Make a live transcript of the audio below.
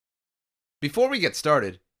Before we get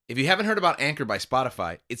started, if you haven't heard about Anchor by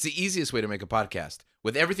Spotify, it's the easiest way to make a podcast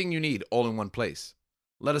with everything you need all in one place.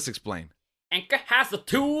 Let us explain. Anchor has the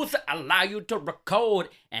tools that allow you to record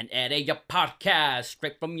and edit your podcast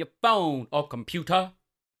straight from your phone or computer.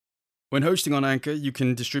 When hosting on Anchor, you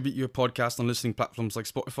can distribute your podcast on listening platforms like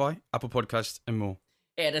Spotify, Apple Podcasts, and more.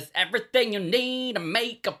 It is everything you need to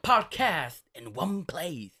make a podcast in one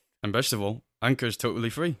place. And best of all, Anchor is totally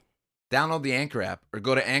free. Download the Anchor app or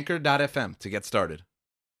go to anchor.fm to get started.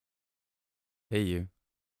 Hey you.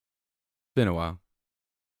 It's been a while.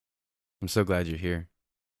 I'm so glad you're here.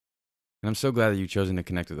 And I'm so glad that you've chosen to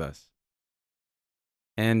connect with us.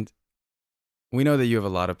 And we know that you have a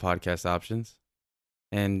lot of podcast options,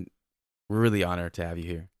 and we're really honored to have you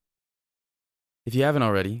here. If you haven't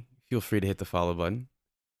already, feel free to hit the follow button,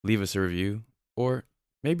 leave us a review, or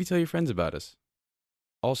maybe tell your friends about us.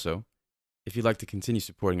 Also, if you'd like to continue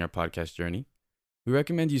supporting our podcast journey, we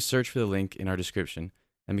recommend you search for the link in our description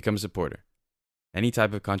and become a supporter. Any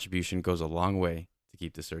type of contribution goes a long way to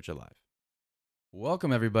keep the search alive.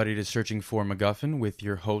 Welcome, everybody, to Searching for MacGuffin with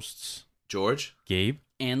your hosts, George? Gabe.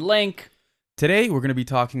 And Link. Today, we're going to be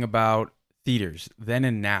talking about theaters, then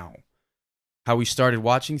and now. How we started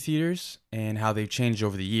watching theaters and how they've changed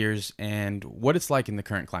over the years and what it's like in the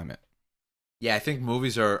current climate. Yeah, I think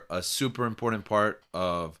movies are a super important part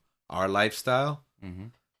of our lifestyle. Mm-hmm.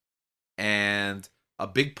 And a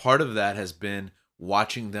big part of that has been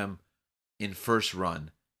watching them in first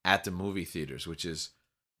run at the movie theaters, which is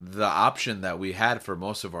the option that we had for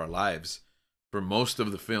most of our lives, for most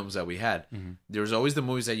of the films that we had. Mm-hmm. There's always the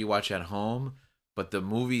movies that you watch at home, but the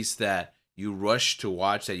movies that you rush to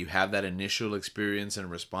watch, that you have that initial experience and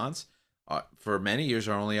response, for many years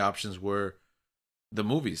our only options were the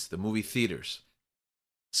movies, the movie theaters.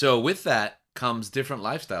 So with that comes different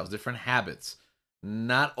lifestyles, different habits.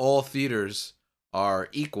 Not all theaters are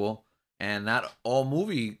equal, and not all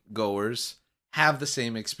movie goers have the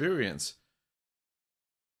same experience.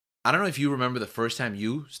 I don't know if you remember the first time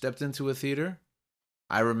you stepped into a theater.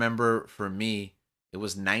 I remember for me, it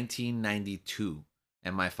was 1992,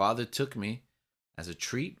 and my father took me as a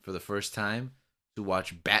treat for the first time to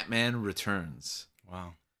watch Batman Returns.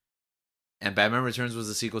 Wow. And Batman Returns was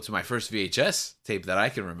the sequel to my first VHS tape that I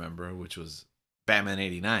can remember, which was Batman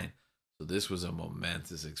 89. So this was a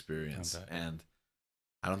momentous experience. And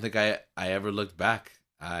I don't think I ever looked back.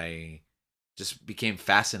 I just became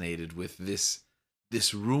fascinated with this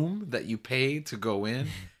room that you pay to go in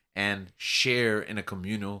and share in a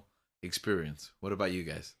communal experience. What about you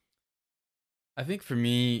guys? I think for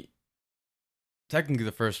me, technically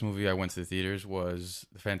the first movie I went to the theaters was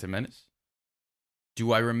The Phantom Menace.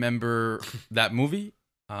 Do I remember that movie?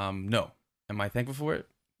 No. Am I thankful for it?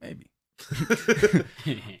 Maybe.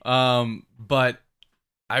 But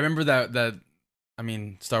I remember that I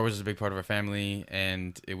mean, Star Wars is a big part of our family,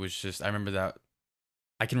 and it was just, I remember that,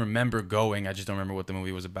 I can remember going, I just don't remember what the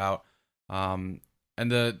movie was about. And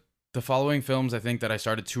the following films I think that I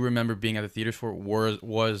started to remember being at the theaters for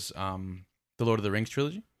was the Lord of the Rings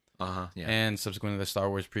trilogy. Yeah. And subsequently the Star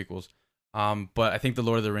Wars prequels. But I think the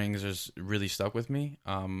Lord of the Rings has really stuck with me.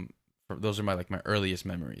 Those are my earliest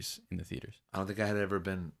memories in the theaters. I don't think I had ever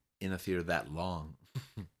been in a theater that long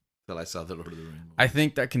till I saw the Lord of the Rings movies. I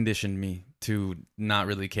think that conditioned me to not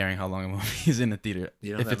really caring how long a movie is in the theater,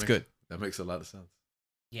 if it's good. That makes a lot of sense.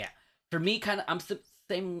 Yeah. For me, I'm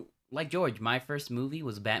same like George. My first movie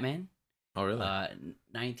was Batman. Oh, really?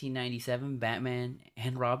 1997, Batman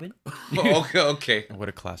and Robin. Okay. What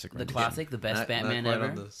a classic. The classic, the best Batman not quite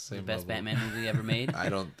ever. on the same The best level. Batman movie ever made. I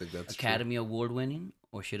don't think that's Academy Award winning,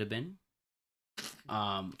 or should have been.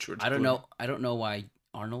 George I don't Clooney. know. I don't know why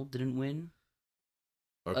Arnold didn't win.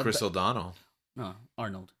 Or Chris O'Donnell. No,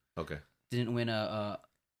 Arnold Okay. didn't win a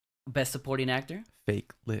best supporting actor.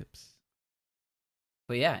 Fake lips.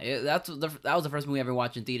 But yeah, that was the first movie I ever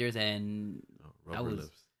watched in theaters, and Rubber I was-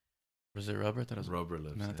 lips. Was it rubber? I thought it was Rubber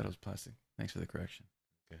lips. No, I yeah. thought it was plastic. Thanks for the correction.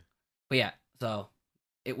 but yeah, so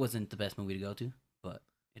it wasn't the best movie to go to, but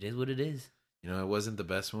it is what it is. You know, it wasn't the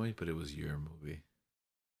best movie, but it was your movie.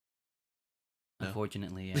 No?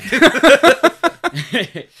 Unfortunately,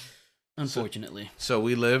 yeah. Unfortunately. So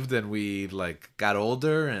we lived and we got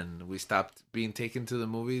older and we stopped being taken to the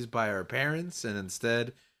movies by our parents, and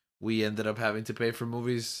instead we ended up having to pay for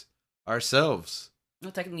movies ourselves.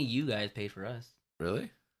 Well, technically, you guys paid for us.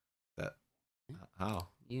 Really? How?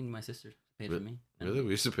 You and my sister paid for me. Really?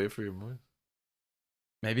 We used to pay for your movies?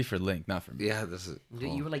 Maybe for Link, not for me. Yeah, this is.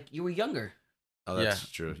 You were younger. Oh, that's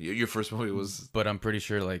true. Your first movie was. But I'm pretty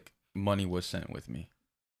sure money was sent with me.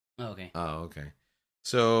 Oh, okay. Oh, okay.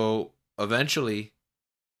 So eventually,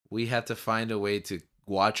 we had to find a way to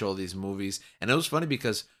watch all these movies, and it was funny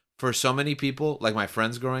because for so many people, like my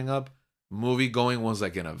friends growing up, movie going was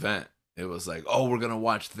like an event. It was like, oh, we're gonna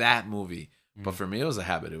watch that movie. But for me, it was a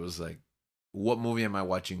habit. It was like, what movie am I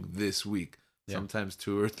watching this week? Yeah. Sometimes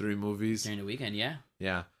 2 or 3 movies. During the weekend, yeah.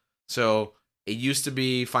 Yeah. So it used to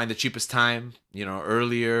be find the cheapest time,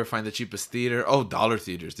 earlier, find the cheapest theater. Oh, dollar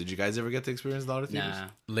theaters. Did you guys ever get to experience dollar theaters? Nah.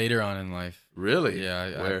 Later on in life. Really?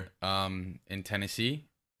 Yeah. Where? In Tennessee,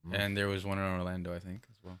 and there was one in Orlando, I think,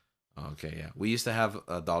 as well. Okay, yeah. We used to have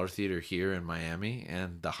a dollar theater here in Miami,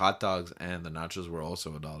 and the hot dogs and the nachos were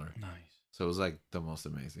also $1. Nice. So it was like the most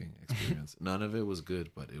amazing experience. None of it was good,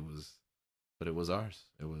 but it was ours.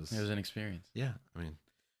 It was an experience. Yeah, I mean,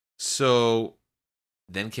 so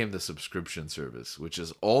then came the subscription service, which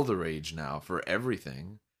is all the rage now for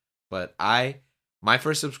everything. But my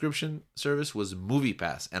first subscription service was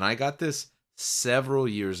MoviePass, and I got this several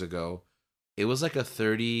years ago. It was like a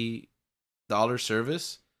 $30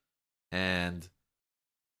 service, and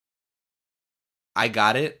I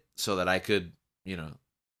got it so that I could,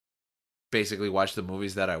 basically watch the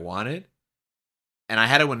movies that I wanted. And I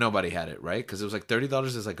had it when nobody had it, right? Because it was like $30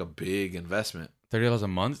 is like a big investment. $30 a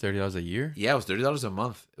month? $30 a year? Yeah, it was $30 a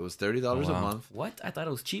month. It was $30 Oh, wow. a month. What? I thought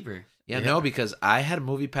it was cheaper. Yeah, Yeah. no, because I had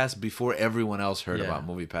MoviePass before everyone else heard Yeah. about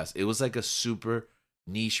MoviePass. It was like a super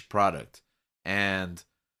niche product. And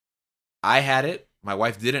I had it. My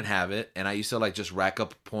wife didn't have it. And I used to like just rack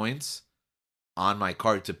up points on my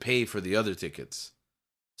card to pay for the other tickets.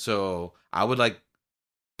 So I would like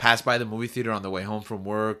pass by the movie theater on the way home from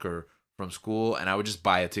work or from school, and I would just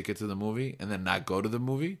buy a ticket to the movie and then not go to the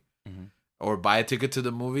movie. Mhm. Or buy a ticket to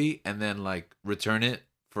the movie and then like return it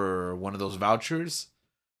for one of those vouchers.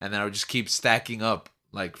 And then I would just keep stacking up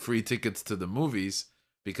like free tickets to the movies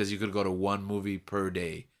because you could go to one movie per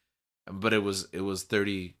day. But it was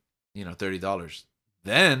 $30.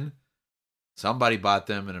 Then somebody bought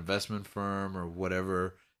them, an investment firm or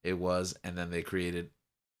whatever it was, and then they created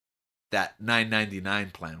that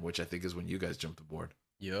 $9.99 plan, which I think is when you guys jumped aboard.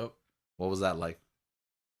 Yep. What was that like?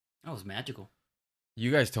 That was magical.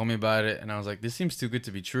 You guys told me about it, and I was like, this seems too good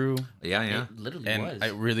to be true. Yeah. It literally And was.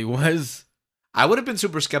 it really was. I would have been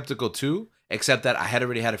super skeptical too, except that I had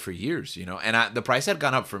already had it for years, and the price had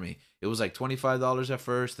gone up for me. It was like $25 at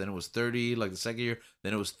first, then it was $30 like the second year,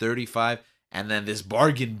 then it was $35, and then this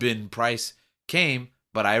bargain bin price came,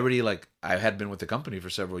 but I already I had been with the company for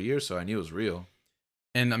several years, so I knew it was real.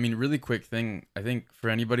 And I mean, really quick thing, I think for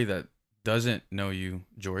anybody that doesn't know you,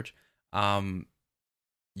 George,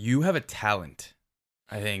 you have a talent,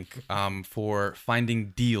 I think, for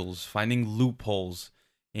finding deals, finding loopholes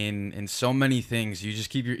in so many things. You just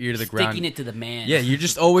keep your ear to the ground. Sticking it to the man. Yeah, you're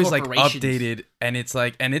just always like Corporations. updated, and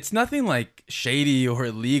it's nothing like shady or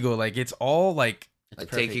illegal. Like it's all like It's Like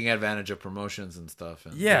perfect. taking advantage of promotions and stuff.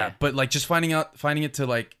 And yeah, but like just finding it to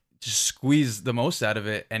like just squeeze the most out of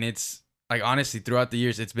it, and it's like honestly throughout the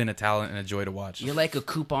years it's been a talent and a joy to watch. You're like a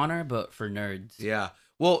couponer, but for nerds. Yeah.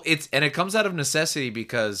 Well, it comes out of necessity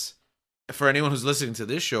because for anyone who's listening to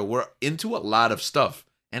this show, we're into a lot of stuff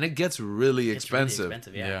and it gets really It's really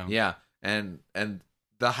expensive. yeah. Yeah. And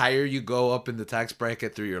the higher you go up in the tax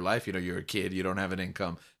bracket through your life, you're a kid, you don't have an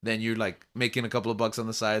income. Then you're like making a couple of bucks on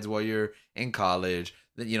the sides while you're in college.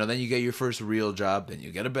 Then then you get your first real job, then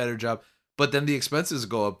you get a better job. But then the expenses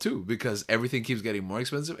go up too because everything keeps getting more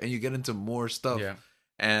expensive and you get into more stuff. Yeah.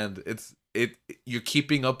 And you're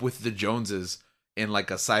keeping up with the Joneses in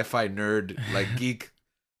like a sci-fi nerd, like geek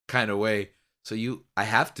kind of way. So I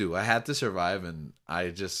had to survive, and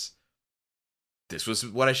this was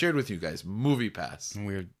what I shared with you guys, MoviePass. And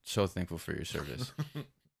we're so thankful for your service.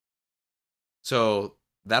 So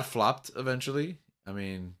that flopped eventually. I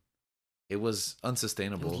mean, it was It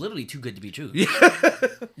unsustainable. was literally too good to be true. Yeah.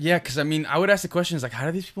 Yeah, because I mean, I would ask the questions like, how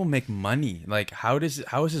do these people make money? Like, how is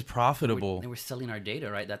this profitable? They were selling our data,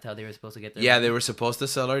 right? That's how they were supposed to get their Yeah, money. they were supposed to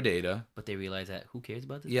sell our data. But they realized that who cares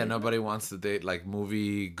about this? Yeah, data? nobody wants the date like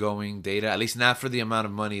movie going data, at least not for the amount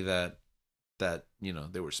of money that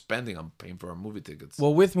they were spending on paying for our movie tickets.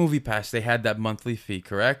 Well, with MoviePass, they had that monthly fee,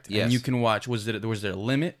 correct? Yes. And you can watch. Was there a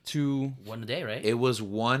limit to? One a day, right? It was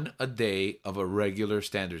one a day of a regular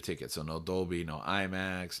standard ticket. So no Dolby, no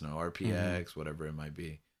IMAX, no RPX, whatever it might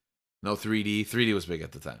be. No 3D. 3D was big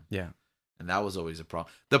at the time. Yeah. And that was always a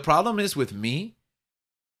problem. The problem is with me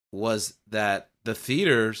was that the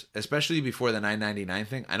theaters, especially before the $9.99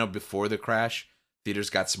 thing, I know before the crash, theaters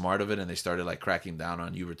got smart of it and they started like cracking down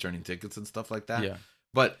on you returning tickets and stuff like that. Yeah.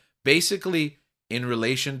 But basically, in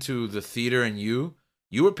relation to the theater and you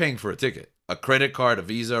were paying for a ticket. A credit card, a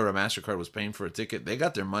Visa, or a MasterCard was paying for a ticket. They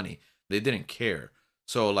got their money. They didn't care.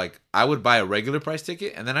 So like I would buy a regular price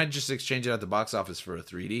ticket and then I'd just exchange it at the box office for a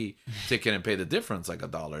 3D ticket and pay the difference, like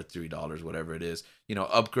 $1, $3, whatever it is.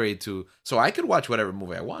 Upgrade to so I could watch whatever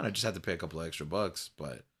movie I want. I just had to pay a couple of extra bucks,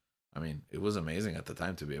 but I mean, it was amazing at the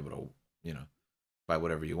time to be able to, buy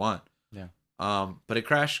whatever you want. Yeah. But it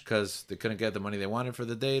crashed because they couldn't get the money they wanted for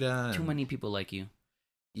the data. Too many people like you.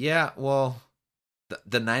 Yeah, well,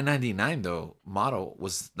 the $9.99 though model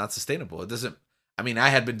was not sustainable. It doesn't. I mean, I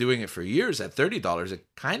had been doing it for years at $30. It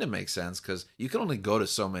kind of makes sense because you can only go to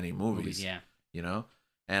so many movies. Yeah.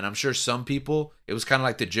 And I'm sure some people, it was kind of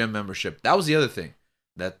like the gym membership. That was the other thing,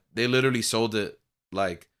 that they literally sold it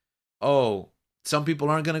like, oh, some people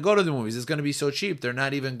aren't gonna go to the movies. It's gonna be so cheap, they're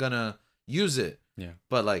not even gonna use it. Yeah.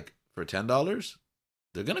 But like for $10,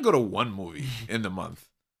 they're gonna go to one movie in the month,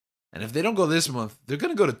 and if they don't go this month, they're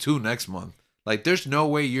gonna go to 2 next month. Like, there's no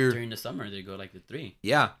way you're. During the summer, they go like the 3.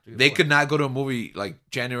 Yeah, 3 or they 4. could not go to a movie like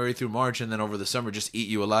January through March, and then over the summer just eat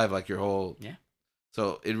you alive like your whole. Yeah.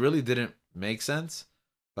 So it really didn't make sense,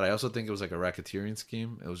 but I also think it was like a racketeering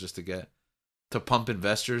scheme. It was just to pump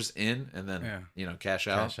investors in and then cash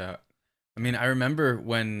out. Cash out. I mean, I remember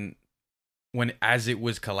when as it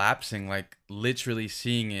was collapsing, like literally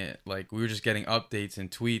seeing it, like we were just getting updates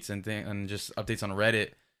and tweets and just updates on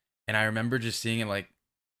Reddit, and I remember just seeing it like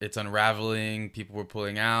it's unraveling. People were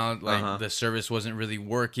pulling out. Like the service wasn't really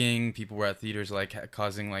working. People were at theaters like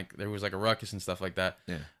causing like there was like a ruckus and stuff like that.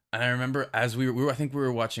 Yeah. And I remember as we were I think we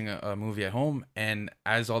were watching a movie at home, and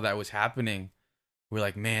as all that was happening, we're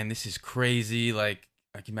like, man, this is crazy. Like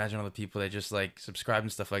I can imagine all the people that just like subscribe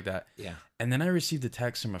and stuff like that. Yeah. And then I received a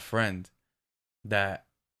text from a friend that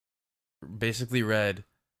basically read,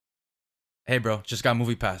 "Hey bro, just got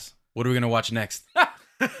Movie Pass. What are we gonna watch next?"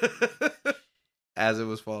 As it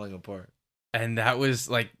was falling apart. And that was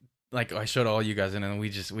like I showed all you guys, and then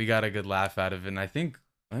we got a good laugh out of it. And I think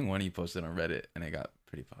one of you posted on Reddit, and it got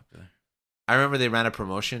pretty popular. I remember they ran a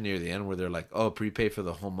promotion near the end where they're like, "Oh, prepay for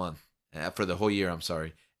the whole month, for the whole year. I'm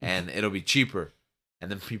sorry, and it'll be cheaper."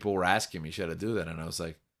 And then people were asking me, "Should I do that?" And I was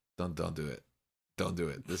like, "Don't do it. Don't do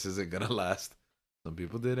it. This isn't gonna last." Some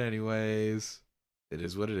people did anyways. It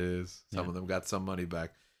is what it is. Some of them got some money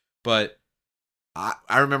back, but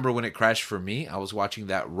I remember when it crashed for me. I was watching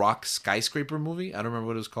that Rock Skyscraper movie. I don't remember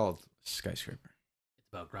what it was called. Skyscraper. It's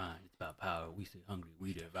about grind. It's about power. We stay hungry.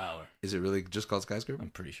 We devour. Is it really just called Skyscraper? I'm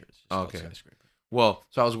pretty sure it's just called Skyscraper. Well,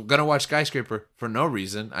 so I was gonna watch Skyscraper for no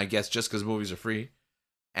reason, I guess, just because movies are free,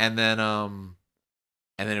 and then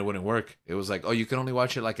it wouldn't work. It was like, oh, you can only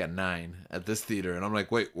watch it like at 9 at this theater, and I'm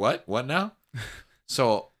like, wait, what? What now?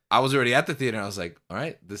 So I was already at the theater, and I was like, all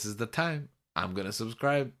right, this is the time. I'm gonna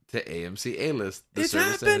subscribe to AMC A-List. It's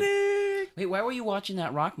happening. Wait, why were you watching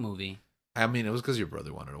that rock movie? I mean, it was because your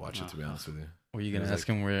brother wanted to watch it. To be honest with you, Were you gonna ask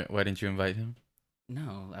him why didn't you invite him?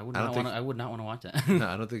 No, I would I not don't want. I would not want to watch that. no,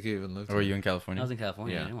 I don't think he even lived. Or were here. you in I California? was in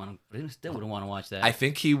California. Yeah. I didn't want to. But I still wouldn't want to watch that. I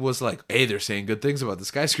think he was like, hey, they're saying good things about the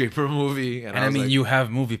Skyscraper movie, And I was mean, like, you have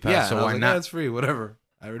Movie Pass, yeah, so and I was why like, not? Yeah, it's free, whatever.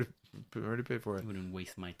 I already paid for I it. wouldn't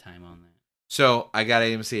waste my time on that. So I got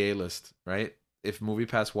AMC A-List, right? If Movie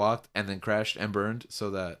Pass walked and then crashed and burned so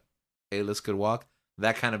that A-List could walk,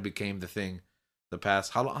 that kind of became the thing. The pass.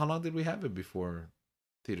 How long did we have it before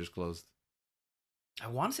theaters closed? I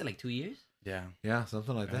want to say like 2 years. Yeah, Yeah,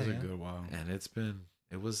 something like that was that. a Yeah. good while. And it's been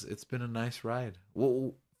a nice ride.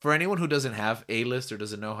 Well, for anyone who doesn't have A-List or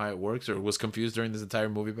doesn't know how it works or was confused during this entire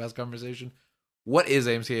Movie Pass conversation, what is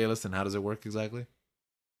AMC A-List and how does it work exactly?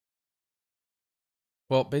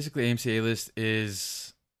 Well, basically, AMC A-List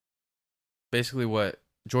is basically what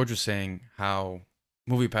George was saying, how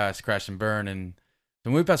Movie Pass crashed and burned, and the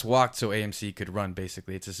Movie Pass walked so AMC could run,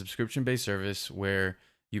 basically. It's a subscription-based service where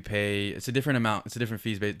you pay, it's a different amount, it's a different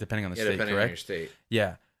fees depending on the state, depending correct? on your state.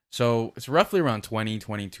 Yeah. So it's roughly around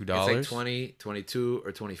 $22. It's like 20, 22,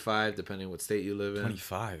 or 25, depending on what state you live in.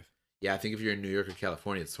 25. Yeah, I think if you're in New York or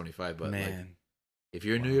California, it's 25. But like, Man, if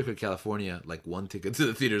you're in New York or California, like one ticket to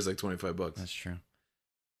the theater is like $25. that's true.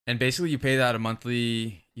 And basically, you pay that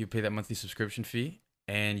monthly subscription fee,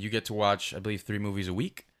 and you get to watch, I believe, 3 movies a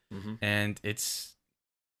week. Mm-hmm. And it's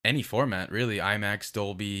any format, really. IMAX,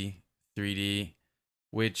 Dolby, 3D,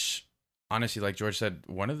 which honestly, like George said,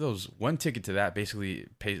 one ticket to that basically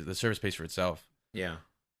the service pays for itself. Yeah,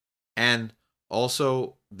 and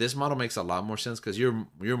also this model makes a lot more sense because you're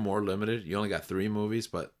more limited. You only got 3 movies,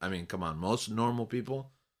 but I mean, come on, most normal people,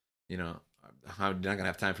 you're not gonna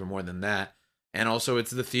have time for more than that. And also,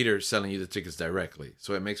 it's the theater selling you the tickets directly,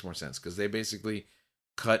 so it makes more sense because they basically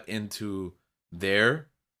cut into their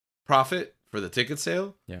profit for the ticket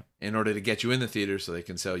sale, in order to get you in the theater, so they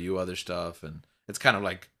can sell you other stuff. And it's kind of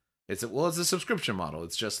like it's a subscription model.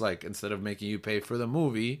 It's just like instead of making you pay for the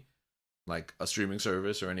movie, like a streaming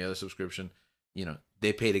service or any other subscription,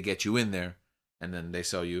 they pay to get you in there, and then they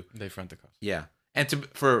sell you. They front the cost. Yeah, and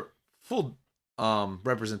for full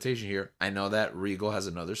representation here, I know that Regal has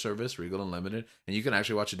another service, Regal Unlimited, and you can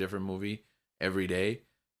actually watch a different movie every day.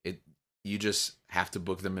 You just have to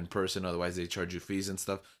book them in person, otherwise they charge you fees and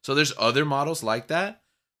stuff. So there's other models like that.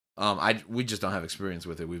 We just don't have experience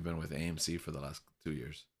with it. We've been with AMC for the last 2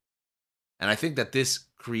 years, and I think that this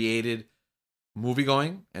created movie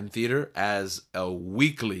going and theater as a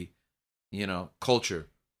weekly, culture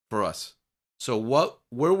for us. So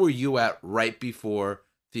where were you at right before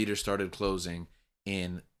theater started closing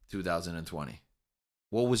in 2020?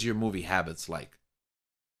 What was your movie habits like?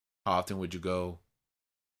 How often would you go?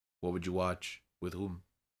 What would you watch? With whom?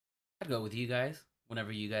 I'd go with you guys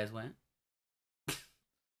whenever you guys went.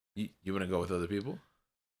 You want to go with other people?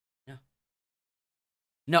 Yeah.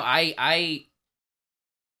 No, I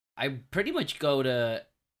pretty much go to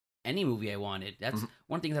any movie I wanted. That's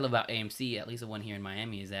one thing I love about AMC, at least the one here in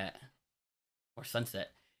Miami, is that, or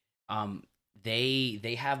Sunset,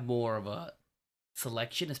 they have more of a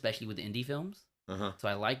selection, especially with indie films. Uh-huh. So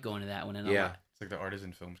I like going to that one. And It's like the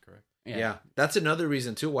artisan films, correct? Yeah. That's another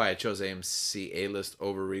reason too why I chose AMC A-List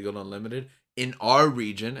over Regal Unlimited in our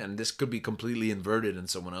region, and this could be completely inverted in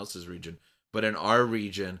someone else's region, but in our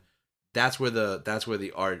region, that's where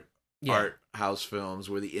the art house films,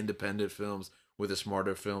 where the independent films, where the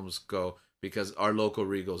smarter films go, because our local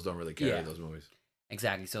Regals don't really carry those movies.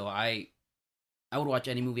 Exactly. So I would watch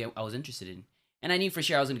any movie I was interested in. And I knew for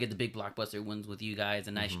sure I was going to get the big blockbuster ones with you guys.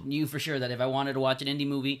 And I knew for sure that if I wanted to watch an indie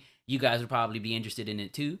movie, you guys would probably be interested in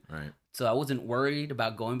it too. Right. So I wasn't worried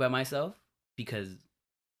about going by myself because,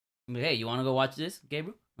 hey, you want to go watch this,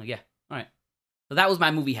 Gabriel? I'm like, yeah. All right. So that was my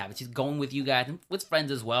movie habit. Just going with you guys and with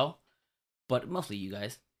friends as well. But mostly you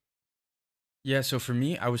guys. Yeah, so for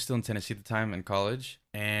me, I was still in Tennessee at the time in college.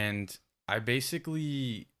 And I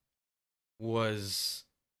basically was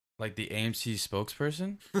like the AMC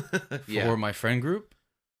spokesperson for my friend group.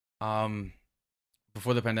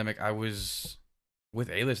 Before the pandemic, I was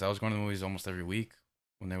with A-List. I was going to the movies almost every week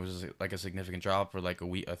when there was like a significant drop or like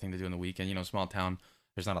a thing to do in the weekend. Small town,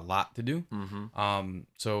 there's not a lot to do.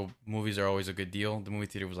 So movies are always a good deal. The movie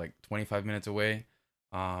theater was like 25 minutes away.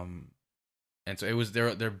 And so it was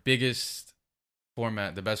their biggest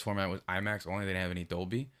format. The best format was IMAX only. They didn't have any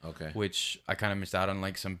Dolby. Okay. Which I kind of missed out on,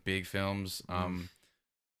 like some big films.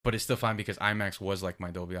 But it's still fine because IMAX was like my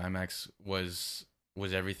Dolby. IMAX was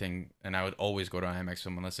everything, and I would always go to IMAX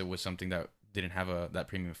film unless it was something that didn't have that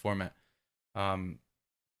premium format.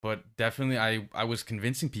 But definitely, I was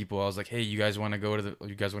convincing people. I was like, hey, you guys want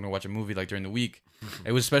to watch a movie like during the week?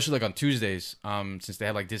 It was especially like on Tuesdays, since they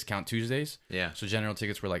had like discount Tuesdays. Yeah. So general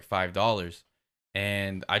tickets were like $5,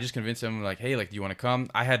 and I just convinced them like, hey, like, do you want to come?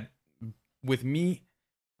 I had with me,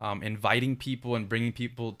 inviting people and bringing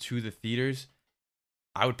people to the theaters.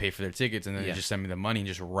 I would pay for their tickets, and then they just send me the money and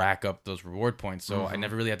just rack up those reward points. So I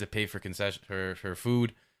never really had to pay for concession for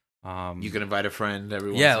food. You can invite a friend every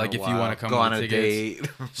once yeah, in like a if while, you want to come go on a tickets.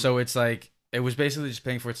 date. So it's like it was basically just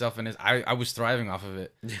paying for itself, and I was thriving off of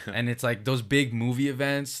it. And it's like those big movie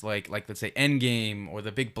events, like let's say Endgame or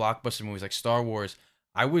the big blockbuster movies like Star Wars.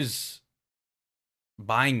 I was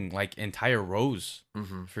buying like entire rows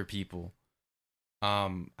for people.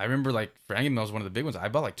 I remember like for Endgame, that was one of the big ones. I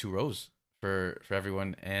bought like 2 rows for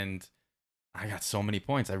everyone, and I got so many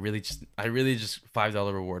points. I really just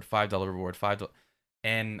 $5 reward, $5 reward, $5.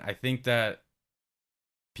 And I think that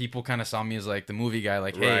people kind of saw me as like the movie guy,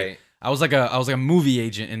 like, hey, Right. I was like a movie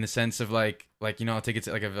agent in the sense of like tickets,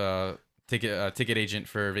 like a ticket agent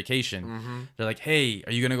for vacation. They're like, hey,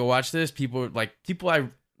 are you gonna go watch this? They're like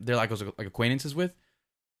I was like acquaintances with.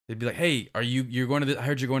 They'd be like, hey, you're going to this? I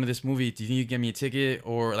heard you're going to this movie. Do you think you can get me a ticket?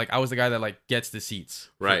 Or like I was the guy that like gets the seats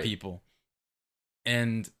for people.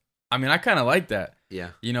 And I mean, I kind of like that. Yeah.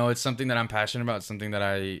 It's something that I'm passionate about. It's something that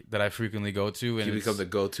I frequently go to. And You become the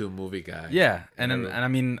go-to movie guy. Yeah, and I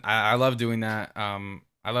mean, I love doing that.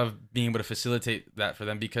 I love being able to facilitate that for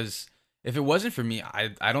them, because if it wasn't for me,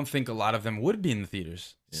 I don't think a lot of them would be in the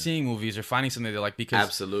theaters seeing movies or finding something they like,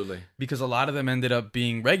 because a lot of them ended up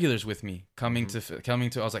being regulars with me, coming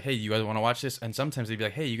to. I was like, hey, you guys want to watch this? And sometimes they'd be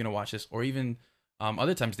like, hey, you gonna watch this? Or even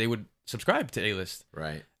other times they would subscribe to A-List.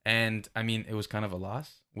 Right. And I mean, it was kind of a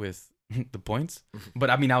loss with the points, but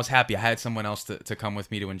I mean, I was happy I had someone else to come with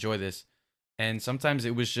me to enjoy this. And sometimes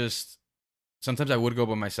it was just, sometimes I would go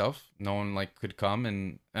by myself. No one like could come,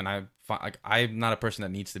 and I'm not a person that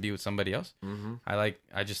needs to be with somebody else. I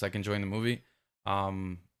just like enjoying the movie.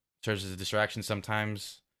 Serves as a distraction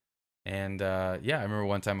sometimes. And I remember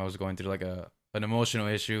one time I was going through like an emotional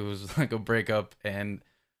issue. It was like a breakup, and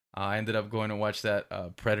I ended up going to watch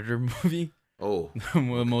that Predator movie, Oh,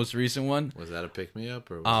 the most recent one. was that a pick me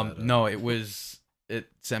up or was that a... No, it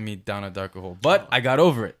sent me down a darker hole, but I got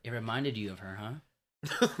over it. It reminded you of her,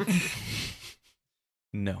 huh?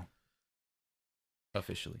 No,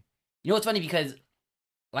 officially. You know what's funny, because,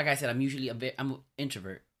 like I said, I'm an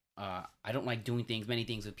introvert. I don't like doing many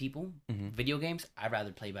things with people. Mm-hmm. Video games, I'd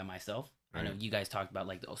rather play by myself. Right. I know you guys talked about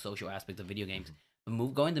like the social aspect of video games.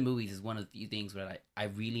 But going to movies is one of the few things where I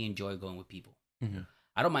really enjoy going with people. Mm-hmm.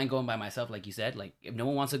 I don't mind going by myself, like you said. Like, if no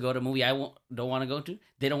one wants to go to a movie don't want to go to,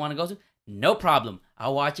 they don't want to go to, no problem.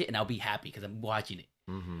 I'll watch it and I'll be happy because I'm watching it.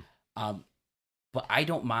 Mm-hmm. But I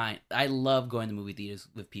don't mind. I love going to movie theaters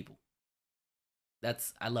with people.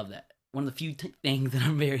 I love that. One of the few things that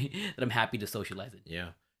I'm happy to socialize in. Yeah.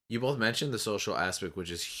 You both mentioned the social aspect,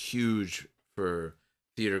 which is huge for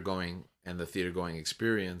theater going and the theater going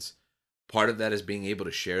experience. Part of that is being able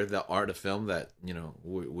to share the art of film that, you know,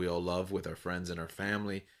 we all love with our friends and our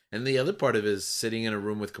family. And the other part of it is sitting in a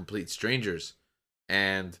room with complete strangers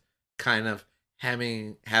and kind of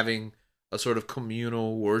having a sort of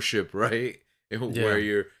communal worship, right? Where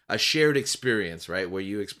you're a shared experience, right? Where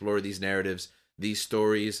you explore these narratives, these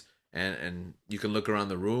stories, and you can look around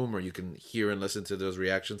the room or you can hear and listen to those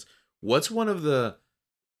reactions. What's one of the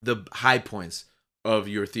high points of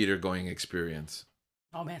your theater going experience?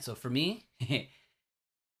 Oh man, so for me,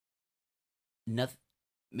 nothing.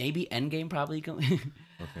 Maybe Endgame probably. Okay.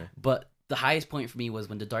 But the highest point for me was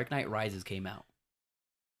when The Dark Knight Rises came out.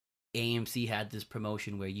 AMC had this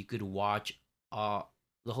promotion where you could watch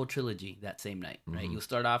the whole trilogy that same night, right? Mhm. You'll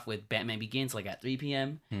start off with Batman Begins like at 3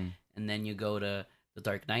 p.m. And then you go to The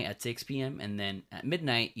Dark Knight at 6 p.m. and then at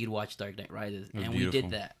midnight you'd watch Dark Knight Rises. It was And beautiful. we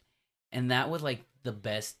did that. And that was like the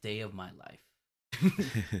best day of my life.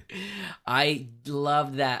 I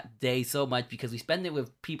loved that day so much because we spent it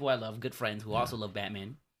with people I love, good friends who also love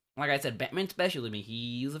Batman. Like I said, Batman's special to me.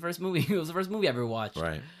 He was the first movie. It was the first movie I ever watched.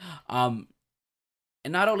 Right.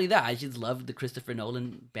 And not only that, I just love the Christopher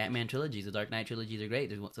Nolan Batman trilogies. The Dark Knight trilogies are great.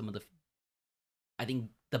 They're some of I think,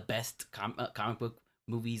 the best comic book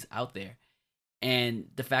movies out there. And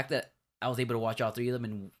the fact that I was able to watch all three of them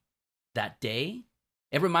in that day,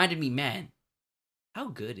 it reminded me, man, how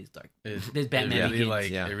good is this Batman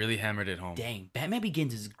Begins? It really hammered it home. Dang, Batman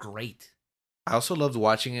Begins is great. I also loved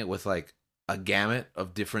watching it with like a gamut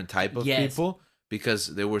of different type of people,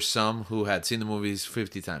 because there were some who had seen the movies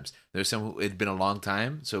 50 times. There were some who it'd been a long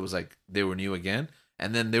time, so it was like they were new again.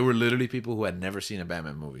 And then there were literally people who had never seen a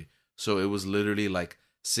Batman movie. So it was literally like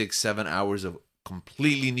 6-7 hours of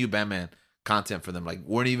completely new Batman content for them. Like,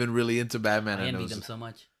 weren't even really into Batman. I envy them so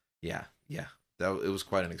much. Yeah. It was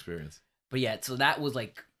quite an experience. But yeah, so that was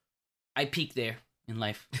like, I peaked there in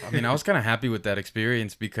life. I mean, I was kind of happy with that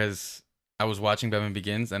experience because I was watching Batman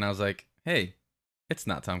Begins and I was like, hey, it's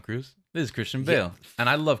not Tom Cruise. This is Christian Bale. Yeah. And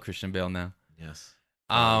I love Christian Bale now. Yes.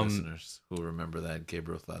 Listeners who remember that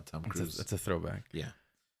Gabriel thought Tom Cruise. It's a throwback. Yeah.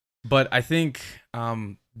 But I think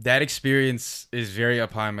that experience is very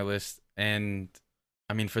up high on my list. And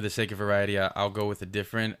I mean, for the sake of variety, I'll go with a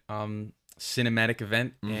different cinematic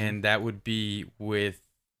event. Mm-hmm. And that would be with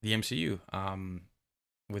the MCU,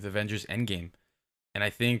 with Avengers Endgame. And I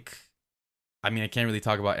think, I mean, I can't really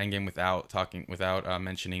talk about Endgame without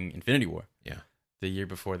mentioning Infinity War. Yeah. The year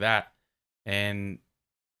before that. And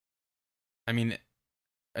I mean,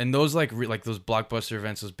 and those like those blockbuster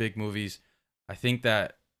events, those big movies, I think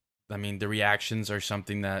that, I mean, the reactions are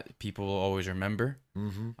something that people will always remember.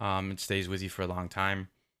 Mm-hmm. It stays with you for a long time.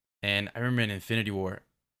 And I remember in Infinity War,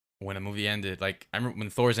 when the movie ended, like I remember when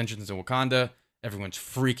Thor's entrance into Wakanda, everyone's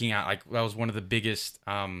freaking out. Like that was one of the biggest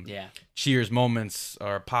cheers moments,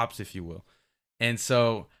 or pops, if you will. And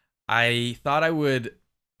so I thought I would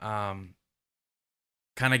kind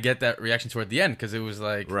of get that reaction toward the end, because it was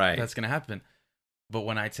like, that's gonna happen. But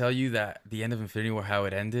when I tell you that the end of Infinity War, how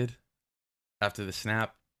it ended after the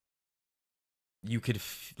snap, you could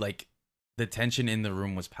like the tension in the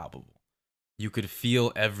room was palpable. You could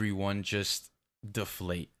feel everyone just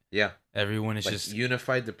deflate. Yeah, everyone is like just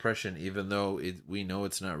unified depression, even though we know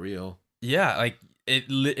it's not real. Yeah, like it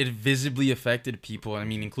visibly affected people. I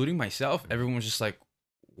mean, including myself. Everyone was just like,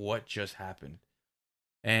 "What just happened?"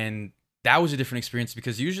 And that was a different experience,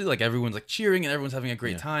 because usually like everyone's like cheering and everyone's having a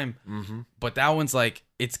great time. Mm-hmm. But that one's like,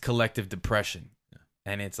 it's collective depression. Yeah.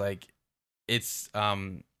 And it's like, it's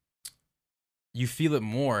you feel it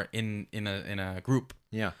more in a group.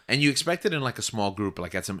 Yeah. And you expect it in like a small group,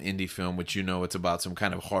 like at some indie film, which you know it's about some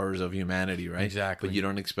kind of horrors of humanity, right? Exactly. But you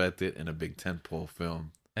don't expect it in a big tentpole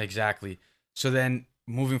film. Exactly. So then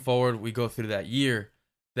moving forward, we go through that year,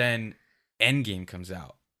 then Endgame comes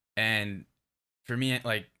out. And for me,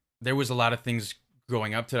 like, there was a lot of things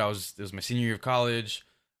growing up to it. It was my senior year of college.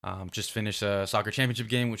 Just finished a soccer championship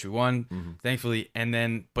game, which we won, thankfully. And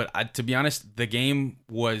then, to be honest, the game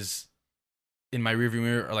was in my rearview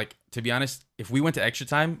mirror. Or like, to be honest, if we went to extra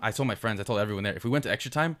time, I told my friends, I told everyone there, if we went to extra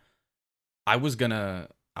time, I was gonna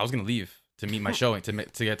leave to meet my showing, to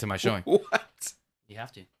get to my showing. What? You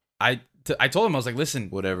have to. I told him, I was like, listen,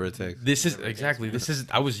 Whatever it takes. this is exactly, this is,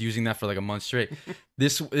 I was using that for like a month straight.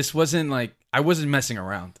 This wasn't like, I wasn't messing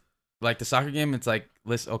around. Like the soccer game, it's like,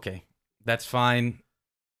 listen, okay, that's fine.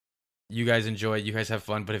 You guys enjoy it. You guys have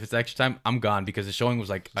fun. But if it's extra time, I'm gone, because the showing was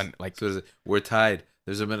like So we're tied.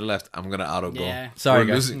 There's a minute left. I'm gonna auto goal. Yeah. Sorry,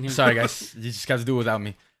 We're guys. losing. Sorry, guys. You just got to do it without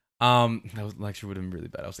me. That lecture would have been really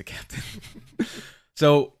bad. I was the captain.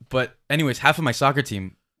 So, but anyways, half of my soccer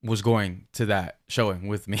team was going to that showing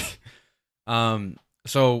with me.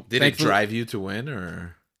 So Did it drive you to win,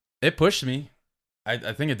 or it pushed me? I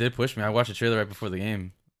think it did push me. I watched the trailer right before the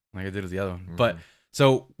game, like I did with the other one. But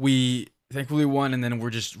so we thankfully won, and then we're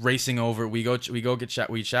just racing over. We go get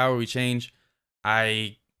we shower, we change.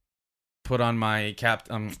 I put on my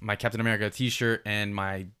Captain America t-shirt and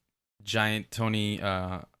my giant Tony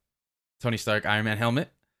Stark Iron Man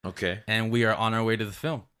helmet, okay, and we are on our way to the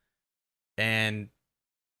film. And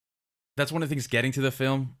that's one of the things, getting to the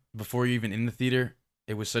film before you're even in the theater.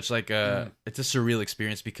 It was such like it's a surreal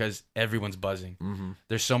experience, because everyone's buzzing.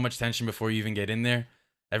 There's so much tension before you even get in there.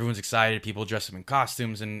 Everyone's excited. People dress up in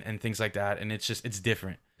costumes and things like that. And it's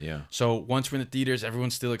different. Yeah. So once we're in the theaters,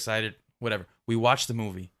 everyone's still excited. Whatever. We watched the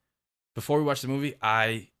movie. Before we watched the movie,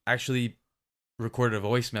 I actually recorded a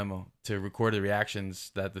voice memo to record the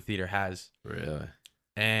reactions that the theater has. Really?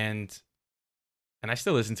 And I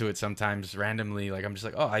still listen to it sometimes randomly. Like, I'm just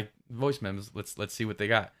like, voice memos. Let's see what they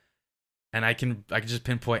got. And I can just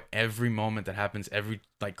pinpoint every moment that happens, every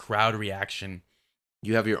like crowd reaction.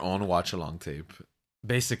 You have your own watch along tape.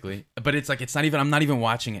 Basically. But it's like, I'm not even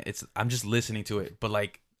watching it. I'm just listening to it. But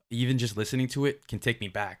like, even just listening to it can take me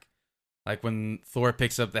back. Like when Thor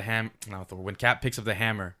picks up the when Cap picks up the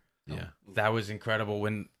hammer. Yeah. That was incredible.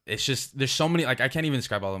 When it's just, there's so many, like, I can't even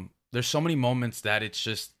describe all of them. There's so many moments that it's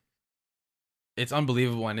it's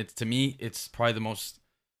unbelievable. And to me, it's probably the most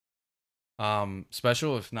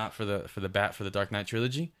special, if not for the Dark Knight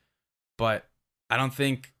trilogy. But I don't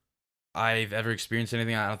think I've ever experienced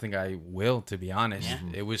anything. I don't think I will, to be honest. Yeah.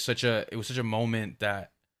 It was such a moment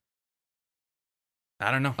that,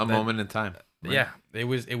 I don't know. Moment in time. Right? Yeah, it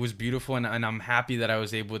was beautiful, and I'm happy that I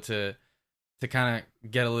was able to kind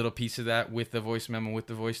of get a little piece of that with the voice memo, with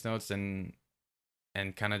the voice notes, and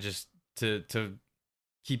kind of just to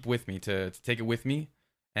keep with me, to take it with me.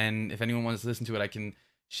 And if anyone wants to listen to it, I can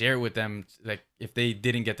share it with them, like if they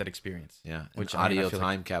didn't get that experience. Yeah, which audio I feel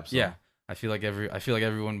time like, capsule. Yeah, I feel like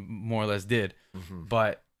everyone more or less did.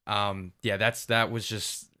 But yeah, that was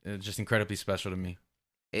just incredibly special to me.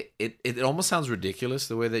 It almost sounds ridiculous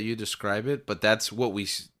the way that you describe it, but that's what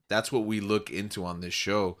we look into on this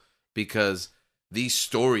show, because these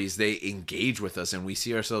stories, they engage with us and we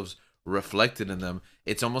see ourselves reflected in them.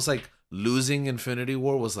 It's almost like losing Infinity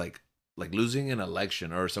War was like losing an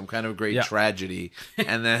election or some kind of great tragedy,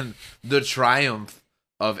 and then the triumph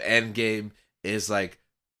of Endgame is like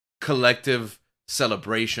collective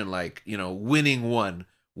celebration, like, winning one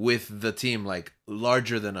with the team, like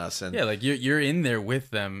larger than us. And yeah, like you're in there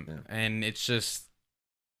with them, and it's a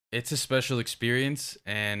special experience.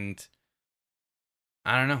 And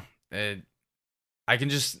I don't know, I can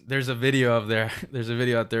just, there's a video out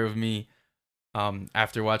there of me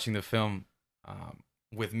after watching the film,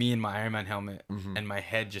 with me in my Iron Man helmet and my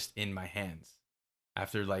head just in my hands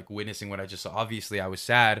after like witnessing what I just saw. Obviously I was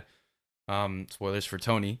sad, spoilers for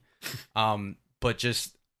Tony, but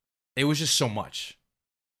just, it was just so much.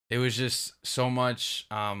 It was just so much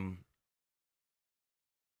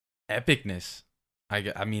epicness.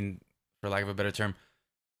 I mean, for lack of a better term,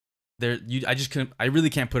 I really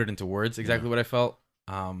can't put it into words exactly what I felt.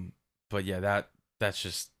 But yeah, that's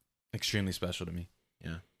just extremely special to me.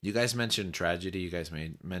 Yeah. You guys mentioned tragedy. You guys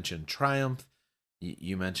mentioned triumph.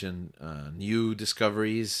 You mentioned new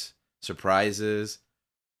discoveries, surprises.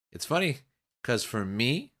 It's funny because for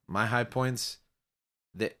me, my high points,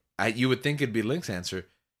 you would think it'd be Link's answer.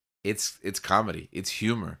 It's comedy. It's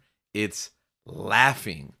humor. It's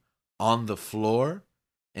laughing on the floor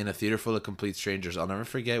in a theater full of complete strangers. I'll never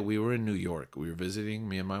forget. We were in New York. We were visiting,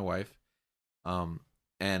 me and my wife.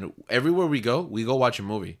 And everywhere we go watch a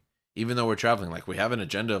movie. Even though we're traveling, like we have an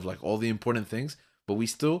agenda of like all the important things, but we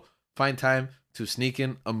still find time to sneak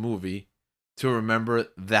in a movie to remember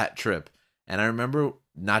that trip. And I remember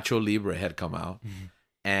Nacho Libre had come out,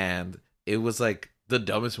 and it was like the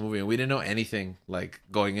dumbest movie, and we didn't know anything like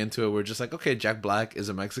going into it. We're just like, okay, Jack Black is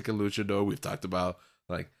a Mexican luchador. We've talked about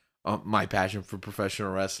like my passion for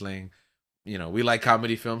professional wrestling. You know, we like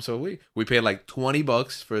comedy films, so we paid like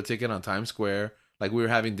 $20 for a ticket on Times Square. Like we were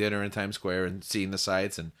having dinner in Times Square and seeing the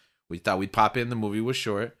sights, and we thought we'd pop in. The movie was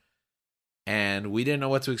short, and we didn't know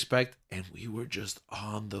what to expect, and we were just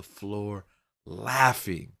on the floor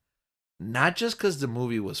laughing. Not just because the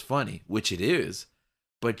movie was funny, which it is,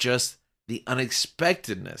 but just the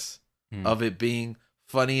unexpectedness of it being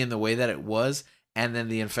funny in the way that it was, and then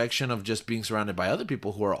the infection of just being surrounded by other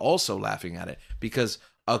people who are also laughing at it. Because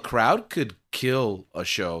a crowd could kill a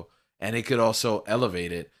show, and it could also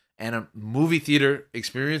elevate it. And a movie theater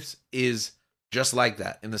experience is just like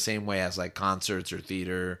that, in the same way as like concerts or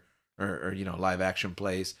theater or you know, live action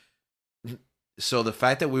plays. So the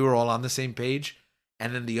fact that we were all on the same page.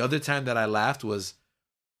 And then the other time that I laughed was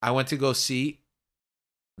I went to go see,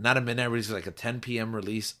 not a midnight release, like a 10 p.m.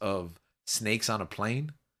 release of Snakes on a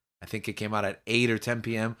Plane. I think it came out at 8 or 10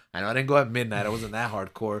 p.m. I know I didn't go at midnight. I wasn't that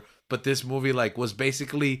hardcore. But this movie like was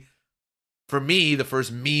basically, for me, the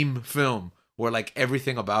first meme film where like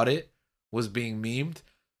everything about it was being memed.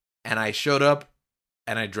 And I showed up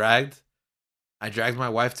and I dragged my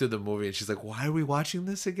wife to the movie. And she's like, why are we watching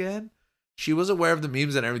this again? She was aware of the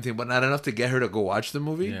memes and everything, but not enough to get her to go watch the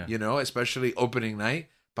movie, you know, especially opening night.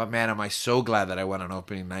 But man, am I so glad that I went on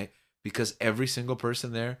opening night, because every single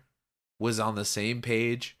person there was on the same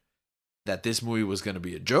page that this movie was going to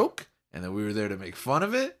be a joke and that we were there to make fun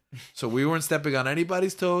of it. So we weren't stepping on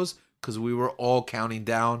anybody's toes, because we were all counting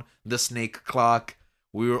down the snake clock.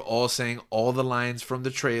 We were all saying all the lines from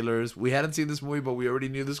the trailers. We hadn't seen this movie, but we already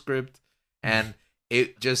knew the script. And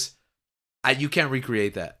it just, you can't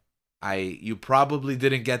recreate that. You probably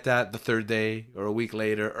didn't get that the third day or a week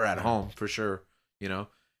later or at home for sure, you know.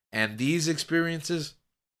 And these experiences,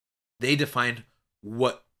 they defined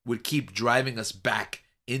what would keep driving us back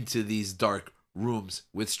into these dark rooms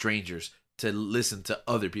with strangers to listen to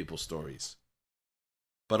other people's stories.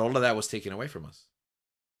 But all of that was taken away from us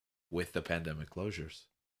with the pandemic closures.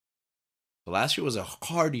 So last year was a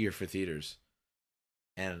hard year for theaters.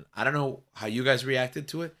 And I don't know how you guys reacted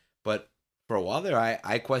to it, but for a while there,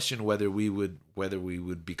 I questioned whether we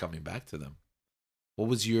would be coming back to them. What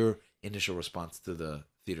was your initial response to the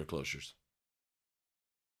theater closures?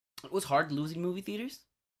 It was hard losing movie theaters.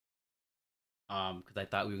 Because I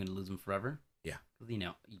thought we were gonna lose them forever. Yeah. Because you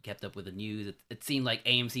know, you kept up with the news. It seemed like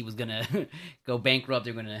AMC was gonna go bankrupt.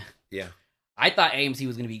 They're gonna. Yeah. I thought AMC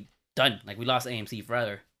was gonna be done. Like we lost AMC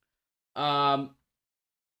forever. But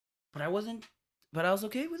I wasn't. But I was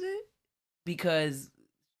okay with it because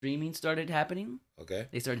streaming started happening. Okay.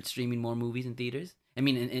 They started streaming more movies in theaters. I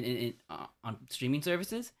mean, on streaming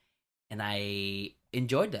services, and I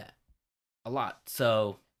enjoyed that a lot.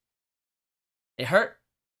 So it hurt,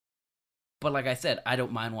 but like I said, I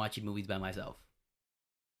don't mind watching movies by myself.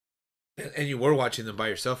 And you were watching them by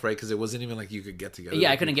yourself, right? Because it wasn't even like you could get together.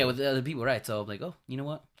 Yeah, I couldn't get with other people, right? So I'm like, oh, you know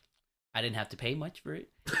what? I didn't have to pay much for it.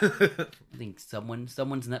 I think someone's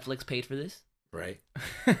Netflix paid for this. Right.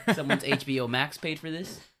 Someone's HBO Max paid for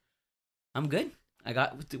this. I'm good. I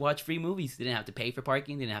got to watch free movies. Didn't have to pay for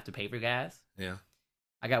parking. Didn't have to pay for gas. Yeah.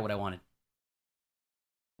 I got what I wanted.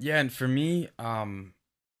 Yeah, and for me,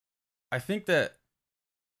 I think that,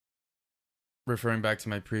 referring back to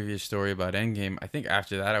my previous story about Endgame, I think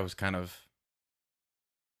after that I was kind of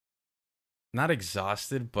not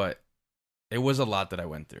exhausted, but it was a lot that I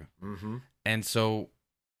went through. Mm-hmm. And so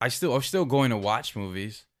I was still going to watch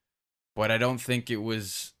movies, but I don't think it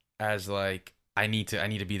was as like I need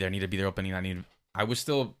to be there. I need to be there opening. I was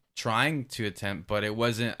still trying to attempt, but it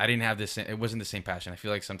wasn't. I didn't have this. It wasn't the same passion. I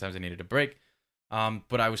feel like sometimes I needed a break.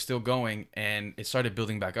 But I was still going, and it started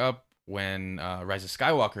building back up when Rise of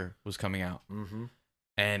Skywalker was coming out. Mm-hmm.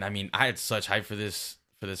 And I mean, I had such hype for this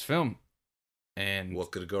film, and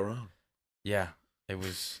what could go wrong? Yeah, it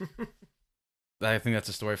was. I think that's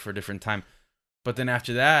a story for a different time. But then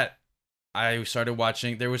after that, I started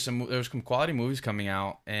watching. There was some quality movies coming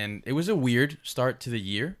out, and it was a weird start to the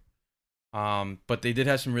year. But they did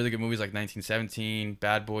have some really good movies like 1917,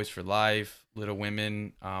 Bad Boys for Life, Little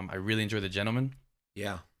Women. I really enjoyed The Gentleman.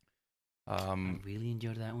 Yeah. I really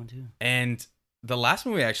enjoyed that one too. And the last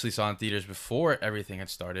movie I actually saw in theaters before everything had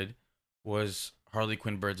started was Harley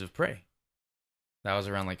Quinn: Birds of Prey. That was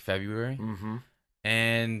around like February. Mm-hmm.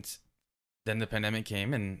 And then the pandemic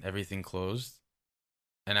came and everything closed.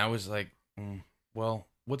 And I was like, well,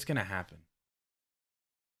 what's going to happen?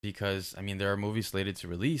 Because, I mean, there are movies slated to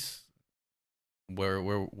release.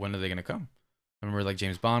 When are they going to come? I remember like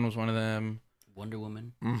James Bond was one of them. Wonder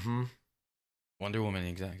Woman. Mm-hmm. Wonder Woman,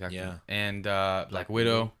 exactly. Yeah. And Black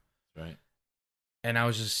Widow. Right. and I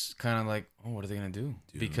was just kind of like, oh, what are they gonna do?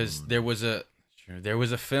 Because Dune. there was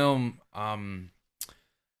a film,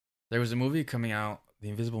 there was a movie coming out, The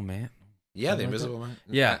Invisible Man. Yeah, The Something like Invisible Man.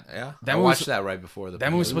 Yeah. Yeah. That I movie watched was- that right before the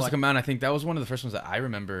That movie was pandemic. supposed to come out, and I think that was one of the first ones that I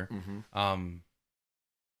remember Mhm.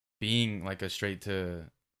 being like a straight to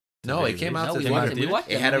No, it video came release. out No, to we Came out watched in it. We theaters? watched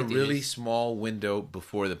It it had a in movie really theaters. small window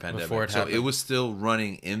before the pandemic. Before it so it happened. was still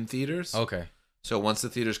running in theaters. Okay. So once the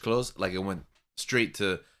theaters closed, like it went straight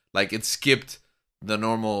to like it skipped the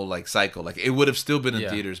normal like cycle. Like it would have still been in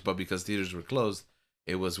Yeah. theaters, but because theaters were closed,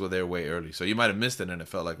 it was there way early. So you might have missed it and it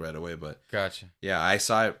felt like right away. But Gotcha. yeah, I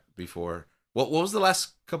saw it before. What was the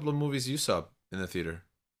last couple of movies you saw in the theater?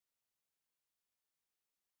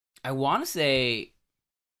 I want to say,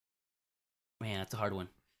 man, that's a hard one.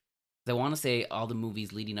 I want to say all the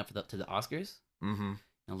movies leading up to the Oscars. Mm-hmm.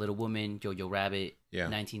 Little Woman, Jojo Rabbit, Yeah.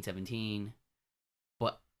 1917.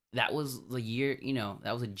 But that was the year,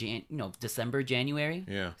 that was December, January.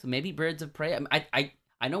 Yeah. So maybe Birds of Prey.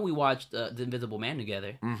 I know we watched The Invisible Man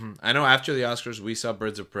together. Mm-hmm. I know after the Oscars we saw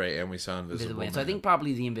Birds of Prey and we saw Invisible Invisible Man. Man. So I think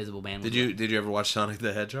probably The Invisible Man. Did you ever watch Sonic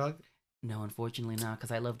the Hedgehog? No, unfortunately not,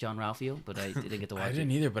 because I love John Ralphio, but I didn't get to watch I it.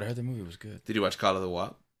 didn't either, but I heard the movie was good. Did you watch Call of the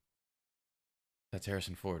WAP? That's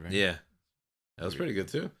Harrison Ford, right? Yeah. That was pretty good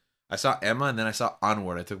too. I saw Emma and then I saw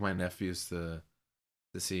Onward. I took my nephews to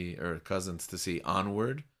see, or cousins to see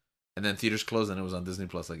Onward. And then theaters closed and it was on Disney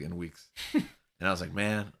Plus like in weeks. And I was like,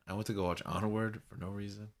 man, I went to go watch Onward for no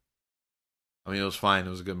reason. I mean, it was fine. It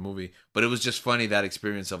was a good movie. But it was just funny, that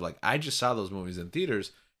experience of like, I just saw those movies in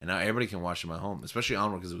theaters and now everybody can watch them at home, especially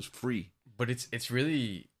Onward because it was free. But it's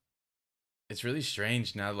really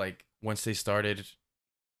strange now. Like once they started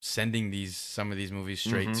sending some of these movies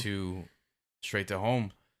straight to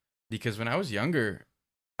home, because when I was younger,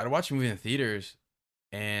 I'd watch a movie in theaters,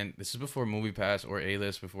 and this is before Movie Pass or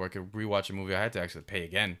A-List. Before I could rewatch a movie, I had to actually pay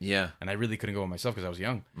again, Yeah. and I really couldn't go by myself because I was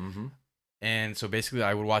young. Mm-hmm. And so basically,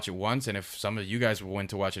 I would watch it once, and if some of you guys went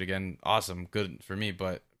to watch it again, awesome, good for me.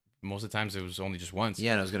 But most of the times, it was only just once.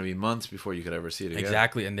 Yeah, and it was going to be months before you could ever see it again.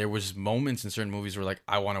 Exactly. And there was moments in certain movies where like,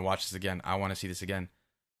 I want to watch this again. I want to see this again.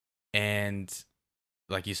 And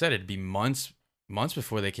like you said, it'd be months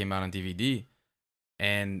before they came out on DVD.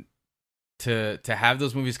 And to have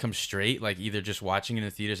those movies come straight, like either just watching it in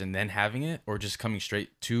the theaters and then having it, or just coming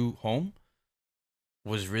straight to home,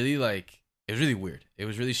 was really like, it was really weird. It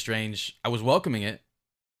was really strange. I was welcoming it,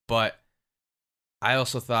 but I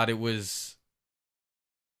also thought it was,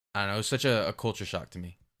 I don't know, it was such a culture shock to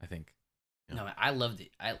me, I think. No, I loved it.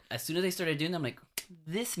 As soon as they started doing that, I'm like,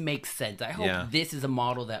 this makes sense. I hope Yeah. this is a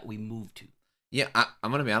model that we move to. Yeah,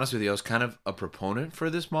 I'm going to be honest with you. I was kind of a proponent for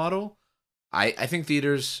this model. I think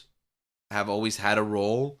theaters have always had a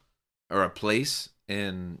role or a place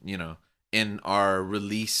in, in our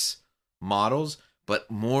release models,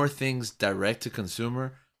 but more things direct to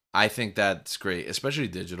consumer, I think that's great, especially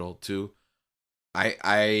digital too.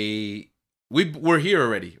 We're here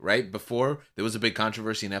already, right? Before there was a big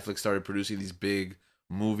controversy, Netflix started producing these big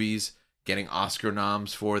movies, getting Oscar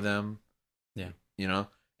noms for them. Yeah.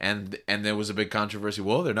 And there was a big controversy.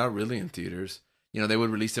 Well, they're not really in theaters. They would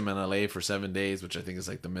release them in LA for 7 days, which I think is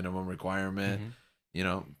like the minimum requirement.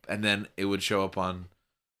 And then it would show up on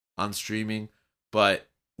streaming. But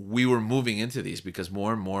we were moving into these because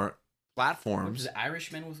more and more platforms. The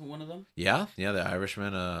Irishman was one of them. Yeah, The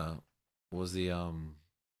Irishman. Was the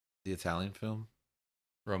Italian film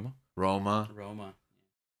Roma. Roma, Roma.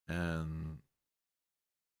 and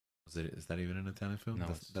is that even an Italian film? No,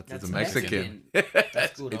 that's a Mexican. Mexican.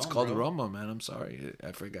 That's good It's on, called bro. Roma, man. I'm sorry,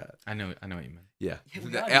 I forgot. I know what you meant. Yeah, Yeah,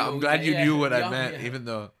 we all I'm knew. glad you Yeah, knew what we I all- meant, yeah. even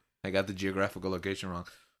though I got the geographical location wrong.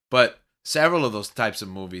 But several of those types of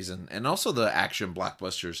movies, and also the action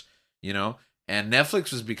blockbusters, and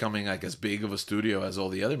Netflix was becoming like as big of a studio as all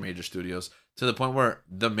the other major studios, to the point where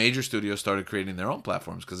the major studios started creating their own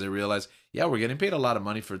platforms because they realized, yeah, we're getting paid a lot of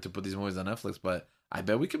money to put these movies on Netflix, but I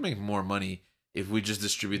bet we can make more money if we just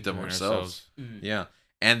distribute them Doing it ourselves. Mhm. Yeah.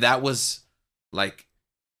 And that was like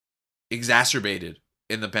exacerbated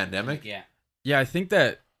in the pandemic. Yeah. Yeah, I think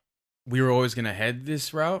that we were always gonna head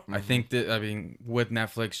this route. I Mhm. think that with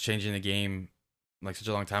Netflix changing the game like such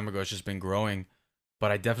a long time ago, it's just been growing.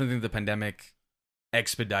 But I definitely think the pandemic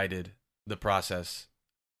expedited the process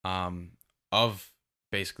of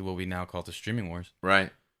basically what we now call the streaming wars.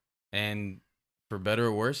 Right. And for better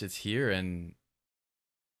or worse, it's here, and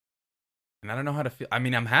I don't know how to feel. I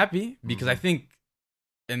mean, I'm happy because I Mhm. think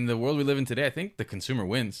in the world we live in today, I think the consumer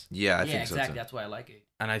wins. Yeah, I yeah, think exactly. so too. That's why I like it.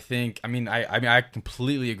 And I think, I mean, I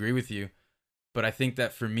completely agree with you, but I think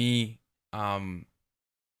that for me,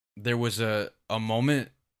 there was a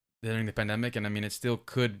moment during the pandemic, and I mean, it still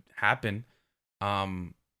could happen,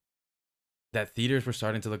 that theaters were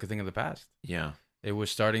starting to look a thing of the past. Yeah. It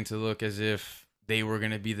was starting to look as if they were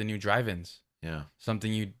going to be the new drive-ins. Yeah.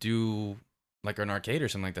 Something you do like an arcade or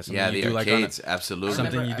something like that. Something Yeah, you the do arcades, like absolutely.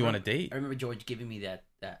 something you do on a date. I remember George giving me that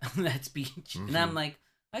that speech, and I'm like,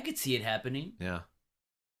 I could see it happening. Yeah.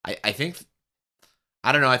 I think,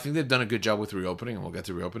 I don't know, I think they've done a good job with reopening, and we'll get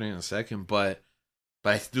to reopening in a second, but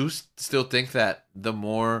I do still think that the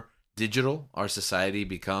more digital our society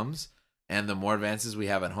becomes and the more advances we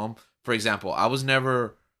have at home. For example, I was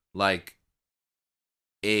never like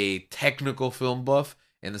a technical film buff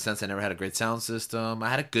in the sense I never had a great sound system. I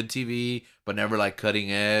had a good TV, but never like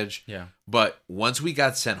cutting edge. Yeah. But once we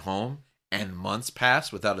got sent home and months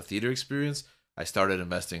passed without a theater experience, I started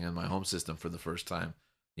investing in my home system for the first time.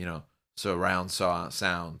 You know, surround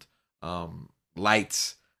sound,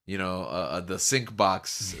 lights, you know, the sync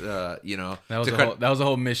box, you know. That was a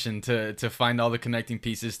whole mission to find all the connecting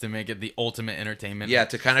pieces to make it the ultimate entertainment. Yeah,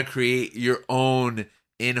 to kind of create your own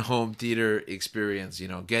in-home theater experience, you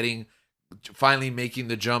know, finally making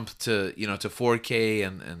the jump to, you know, to 4K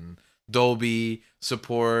and Dolby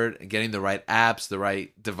support, getting the right apps, the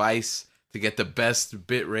right device to get the best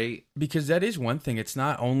bit rate. Because that is one thing. It's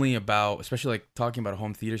not only about, especially like talking about a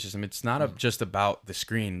home theater system, it's not just about the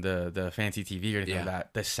screen, the fancy TV or anything like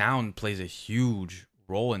that. The sound plays a huge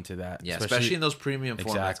role into that. Yeah, especially in those premium formats,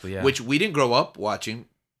 exactly, yeah. which we didn't grow up watching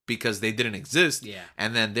because they didn't exist. Yeah.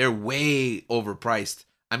 And then they're way overpriced.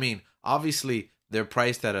 I mean, obviously they're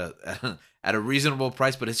priced at a reasonable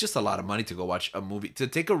price, but it's just a lot of money to go watch a movie, to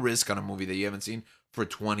take a risk on a movie that you haven't seen for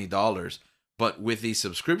 $20. But with these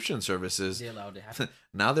subscription services, They're allowed to have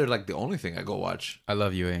now they're like the only thing I go watch. I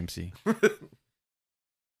love you, AMC.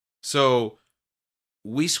 So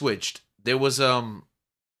we switched. There was a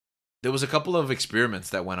couple of experiments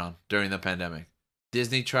that went on during the pandemic.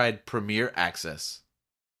 Disney tried Premier Access.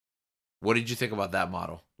 What did you think about that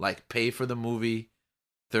model? Like, pay for the movie,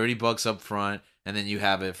 $30 up front, and then you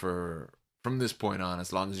have it from this point on,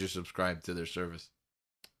 as long as you're subscribed to their service.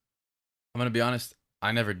 I'm going to be honest.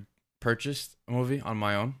 I never purchased a movie on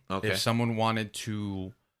my own. Okay. If someone wanted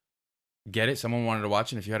to get it, someone wanted to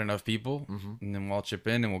watch it, and if you had enough people, Mm-hmm. and then we'll chip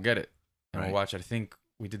in and we'll get it. And Right. we'll watch it. I think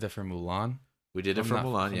we did that for Mulan. We did it I'm for not-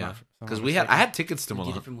 Mulan, I'm yeah. not- if I'm Because not I mistaken. had tickets to We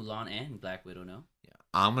did Mulan. it for Mulan and Black Widow, no?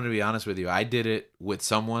 I'm going to be honest with you. I did it with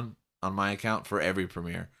someone on my account for every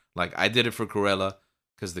premiere. Like, I did it for Cruella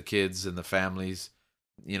because the kids and the families,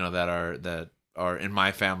 you know, that are in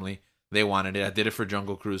my family, they wanted it. I did it for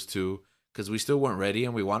Jungle Cruise too because we still weren't ready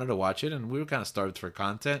and we wanted to watch it, and we were kind of starved for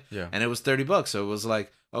content. Yeah. And it was $30, so it was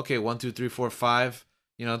like, okay, 1, 2, 3, 4, 5,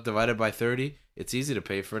 you know, divided by 30. It's easy to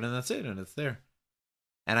pay for it, and that's it, and it's there.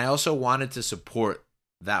 And I also wanted to support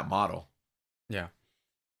that model. Yeah.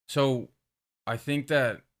 So I think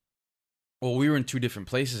that, well, we were in two different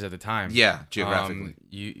places at the time. Yeah, geographically.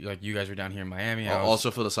 You guys were down here in Miami.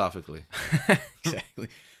 Also philosophically. Exactly.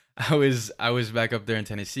 I was back up there in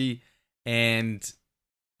Tennessee, and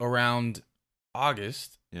around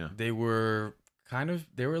August, Yeah. they were a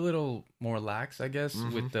little more lax, I guess,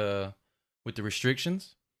 Mhm. with the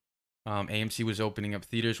restrictions. AMC was opening up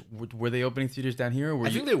theaters. Were they opening theaters down here? Or were I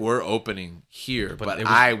think they were opening here, but it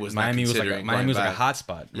I was not Miami was considering Miami going was like a back. hot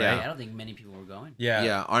spot, right? Yeah. I don't think many people were going. Yeah.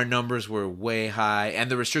 Yeah, our numbers were way high, and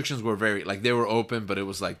the restrictions were very, like, they were open, but it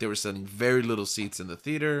was like they were selling very little seats in the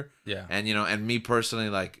theater. Yeah. And, you know, and me personally,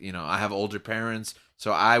 like, you know, I have older parents,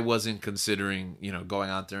 so I wasn't considering, you know, going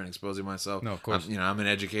out there and exposing myself. No, of course. You know, I'm an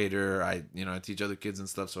educator. I teach other kids and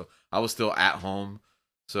stuff, so I was still at home.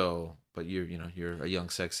 So, but you're a young,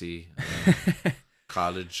 sexy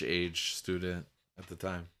college age student at the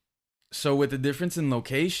time. So with the difference in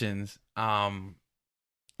locations,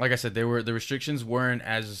 like I said, the restrictions weren't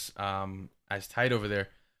as tight over there.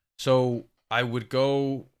 So I would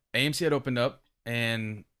go. AMC had opened up,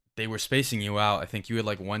 and they were spacing you out. I think you had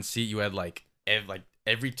like one seat. You had like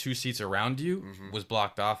every 2 seats around you Mhm. was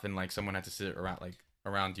blocked off, and like someone had to sit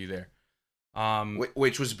around you there.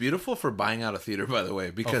 Which was beautiful for buying out a theater, by the way,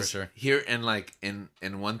 because sure. here in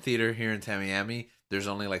one theater here in Tamiami, there's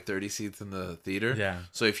only like 30 seats in the theater. Yeah.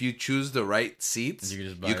 So if you choose the right seats, You could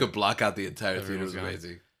just buy you it. could block out the entire theater. It Everyone's was gone.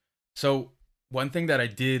 amazing. So one thing that I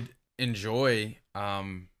did enjoy,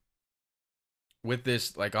 with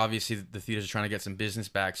this, like obviously the theaters are trying to get some business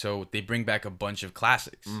back, so they bring back a bunch of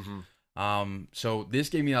classics. Mm-hmm. So this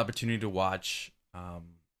gave me the opportunity to watch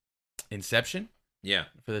Inception Yeah.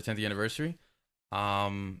 for the 10th anniversary,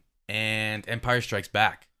 and Empire Strikes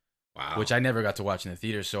Back, Wow. which I never got to watch in the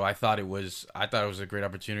theater. So I thought it was a great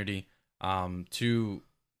opportunity to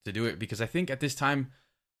do it, because I think at this time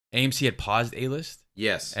AMC had paused A-List,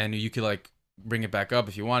 yes. and you could like bring it back up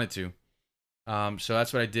if you wanted to. So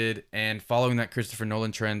that's what I did. And following that Christopher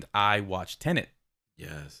Nolan trend, I watched Tenet.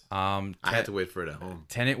 Yes. I I had to wait for it at home.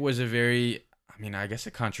 Tenet was a very, I mean, I guess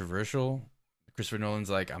a controversial. Christopher Nolan's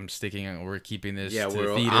like, we're keeping this to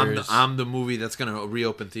theaters. I'm the movie that's gonna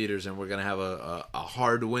reopen theaters, and we're gonna have a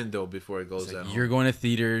hard window before it goes like, at you're home. going to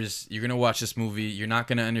theaters. You're gonna watch this movie. You're not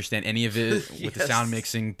gonna understand any of it with the Yes. sound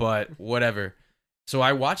mixing, but whatever. So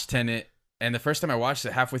I watched Tenet, and the first time I watched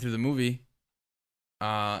it, halfway through the movie,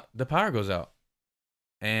 the power goes out,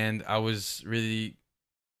 and I was really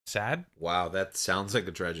sad. Wow, that sounds like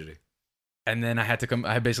a tragedy. And then I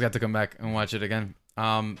basically had to come back and watch it again.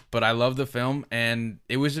 But I love the film, and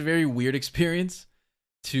it was a very weird experience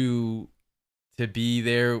to be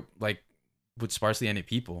there, like, with sparsely any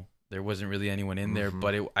people. There wasn't really anyone in there,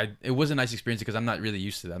 but it was a nice experience because I'm not really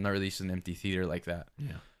used to that. I'm not really used to an empty theater like that.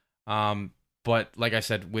 Yeah. But like I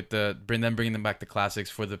said, with bringing them back to classics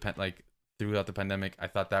for throughout the pandemic, I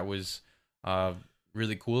thought that was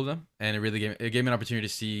really cool of them, and it gave me an opportunity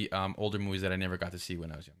to see older movies that I never got to see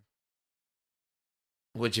when I was young.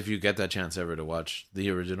 Which, if you get that chance ever to watch the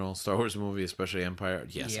original Star Wars movie, especially Empire,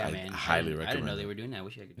 yes, yeah, I man. highly recommend. I didn't know they it. were doing that. I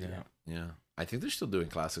wish I could do that. Yeah, I think they're still doing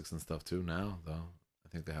classics and stuff too now, though. I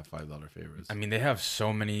think they have $5 favorites. I mean, they have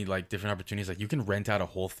so many like different opportunities. Like, you can rent out a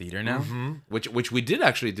whole theater now. Which we did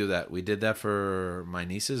actually do that. We did that for my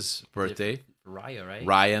niece's birthday. Raya, right?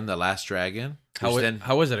 Ryan, the Last Dragon. How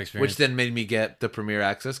was that experience? Which then made me get the premiere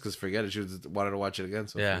access because forget it, she wanted to watch it again.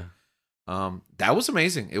 So yeah. That was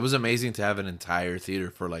amazing. It was amazing to have an entire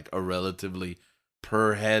theater for like a relatively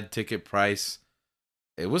per head ticket price.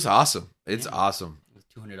 It was awesome. It's awesome.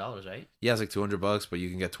 $200, right? Yeah, it's like $200, but you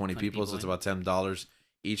can get 20 people, so it's about $10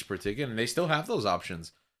 each per ticket, and they still have those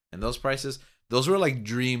options and those prices. Those were like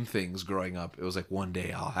dream things growing up. It was like one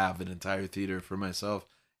day I'll have an entire theater for myself,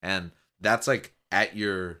 and that's like at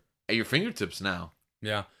your fingertips now.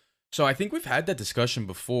 Yeah. So I think we've had that discussion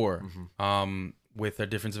before. With our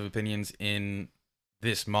difference of opinions in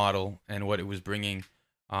this model and what it was bringing.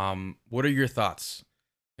 What are your thoughts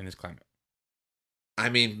in this climate? I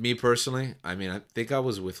mean, me personally, I think I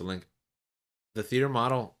was with Link. The theater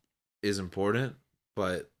model is important,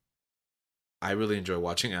 but I really enjoy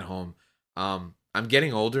watching at home. I'm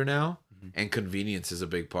getting older now, and convenience is a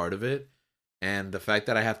big part of it. And the fact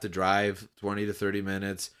that I have to drive 20 to 30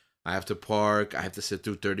 minutes, I have to park, I have to sit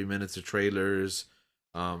through 30 minutes of trailers.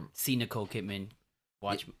 See Nicole Kidman.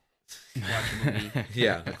 Watch a movie.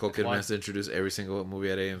 Yeah, Nicole Kidman has to introduce every single movie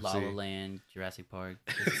at AMC. La La Land, Jurassic Park.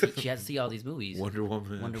 She has to see all these movies. Wonder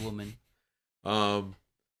Woman. And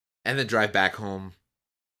then drive back home.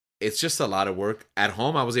 It's just a lot of work. At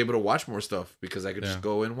home, I was able to watch more stuff because I could just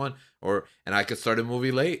go in and I could start a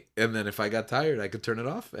movie late, and then if I got tired, I could turn it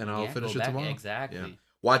off and I'll finish it tomorrow. Exactly. Yeah.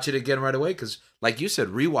 Watch it again right away because, like you said,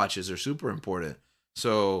 rewatches are super important.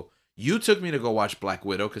 So you took me to go watch Black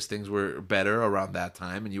Widow because things were better around that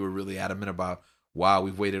time, and you were really adamant about, wow,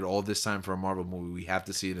 we've waited all this time for a Marvel movie. We have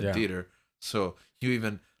to see it in theater. So you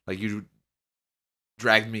even, like, you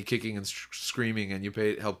dragged me kicking and screaming, and you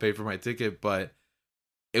helped pay for my ticket, but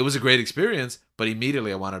it was a great experience, but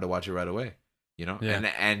immediately I wanted to watch it right away, you know? Yeah.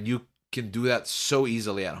 And you can do that so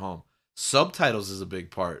easily at home. Subtitles is a big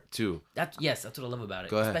part, too. That's what I love about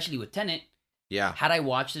it. Go ahead. Especially with Tenet. Yeah. Had I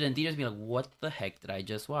watched it in theaters, I'd be like, what the heck did I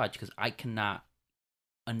just watch? Because I cannot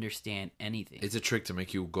understand anything. It's a trick to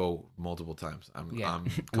make you go multiple times. I'm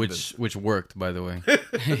which worked, by the way.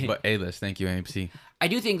 But A-list, thank you, AMC. I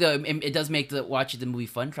do think, though, it does make watching the movie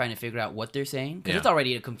fun, trying to figure out what they're saying. Because it's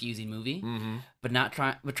already a confusing movie. But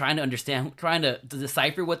trying to understand, trying to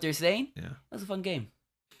decipher what they're saying. Yeah. That's a fun game.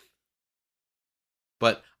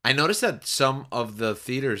 But I noticed that some of the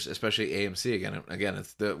theaters, especially AMC, again,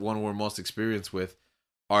 it's the one we're most experienced with,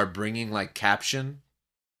 are bringing like caption.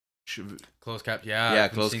 Closed caption. Yeah,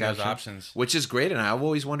 closed caption. Those options. Which is great. And I've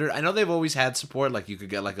always wondered, I know they've always had support, like you could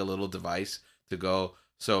get like a little device to go.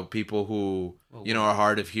 So people who, are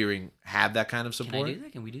hard of hearing have that kind of support. Can I do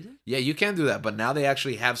that? Can we do that? Yeah, you can do that. But now they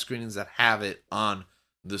actually have screenings that have it on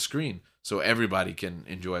the screen. So everybody can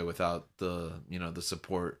enjoy without the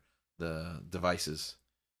support, the devices.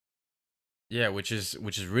 Yeah, which is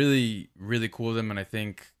really, really cool of them, and I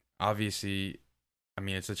think obviously, I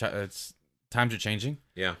mean, it's times are changing.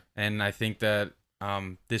 Yeah, and I think that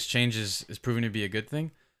this change is proving to be a good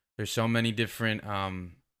thing. There's so many different.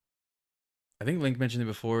 I think Link mentioned it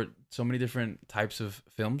before. So many different types of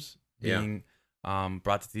films being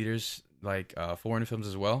brought to theaters, like foreign films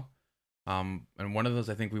as well. And one of those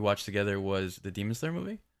I think we watched together was the Demon Slayer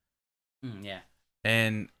movie. Yeah,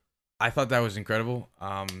 and I thought that was incredible.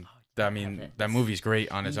 I mean, that movie's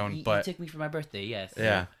great on its own, but you took me for my birthday, yes.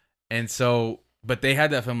 Yeah. And so, but they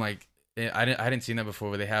had that film like I hadn't seen that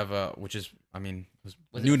before. But they have which is was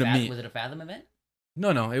Was new it to me. Was it a Fathom event?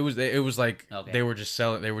 No, it was like Okay. they were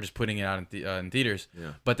just putting it out in theaters.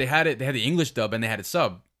 Yeah. But they had the English dub and they had it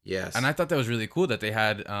sub. Yes. And I thought that was really cool that they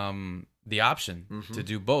had the option to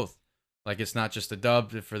do both. Like it's not just a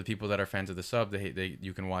dub for the people that are fans of the sub.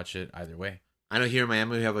 You can watch it either way. I know here in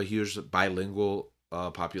Miami we have a huge bilingual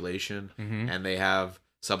population, and they have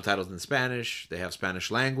subtitles in Spanish. They have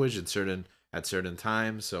Spanish language at certain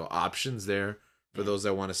times, so options there for those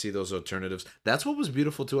that want to see those alternatives. That's what was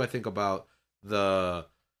beautiful too, I think, about the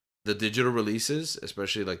digital releases,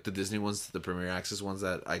 especially like the Disney ones, the Premier Access ones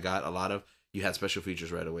that I got a lot of. You had special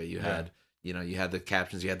features right away. You had you had the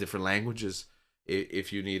captions. You had different languages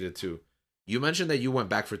if you needed to. You mentioned that you went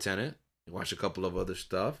back for Tenet. You watched a couple of other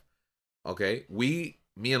stuff. Okay, me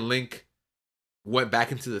and Link went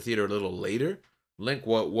back into the theater a little later. Link,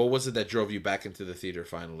 what was it that drove you back into the theater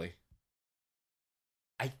finally?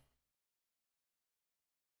 I'm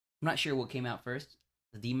not sure what came out first,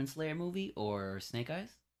 the Demon Slayer movie or Snake Eyes.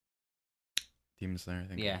 Demon Slayer, I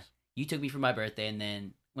think. Yeah, you took me for my birthday, and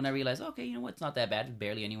then when I realized, okay, you know what, it's not that bad. There's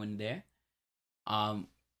barely anyone there.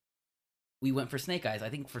 We went for Snake Eyes. I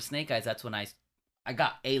think for Snake Eyes, that's when I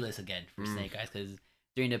got A-list again for Snake Eyes, because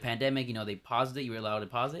during the pandemic, they paused it. You were allowed to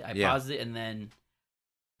pause it. I paused it, and then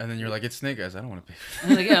you're like, it's Snake Eyes. I don't want to pay for I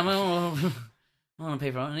was like, yeah, I don't want to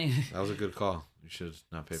pay for it. That was a good call. You should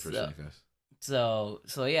not pay for Snake Eyes. So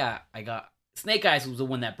yeah, I got Snake Eyes was the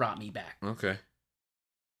one that brought me back. Okay.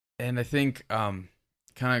 And I think kind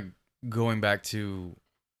of going back to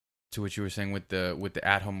what you were saying with the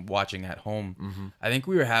at home watching at home, I think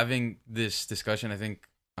we were having this discussion. I think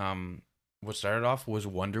what started off was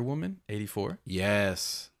Wonder Woman 84.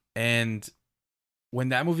 Yes. And when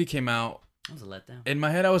that movie came out, That was a letdown. in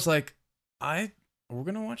my head I was like, we're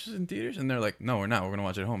gonna watch this in theaters, and they're like, no, we're not. We're gonna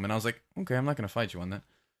watch it at home. And I was like, okay, I'm not gonna fight you on that.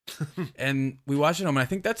 And we watched it at home, and I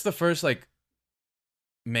think that's the first like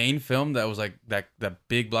main film that was like that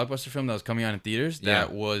big blockbuster film that was coming out in theaters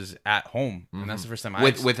that was at home, and that's the first time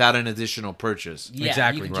without an additional purchase. Yeah,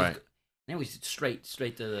 exactly right. And it was straight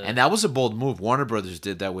to the. And that was a bold move. Warner Brothers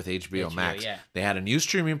did that with HBO Max. Yeah. They had a new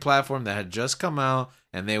streaming platform that had just come out,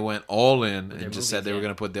 and they went all in and just said they were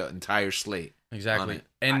going to put the entire slate. Exactly. On it.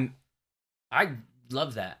 And I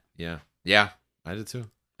love that. Yeah, yeah, I did too.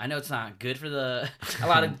 I know it's not good for a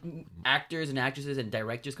lot of actors and actresses and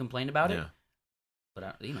directors complain about it. Yeah.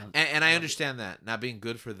 But And I understand that not being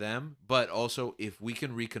good for them, but also if we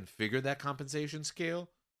can reconfigure that compensation scale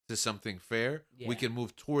to something fair, we can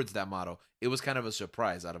move towards that model. It was kind of a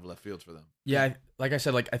surprise out of left field for them. Yeah, like I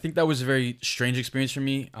said, I think that was a very strange experience for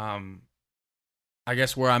me. I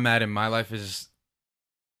guess where I'm at in my life is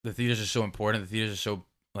the theaters are so important. The theaters are so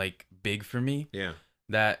like big for me. Yeah.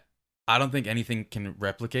 That I don't think anything can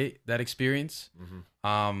replicate that experience.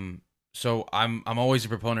 So I'm always a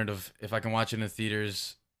proponent of if I can watch it in the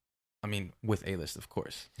theaters, I mean with A-list, of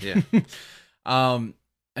course. Yeah.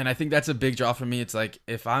 And I think that's a big draw for me. It's like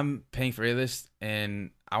if I'm paying for A-list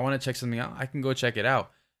and I want to check something out, I can go check it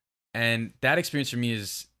out. And that experience for me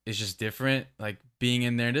is just different. Like being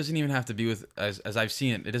in there, it doesn't even have to be with as I've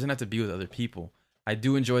seen it. It doesn't have to be with other people. I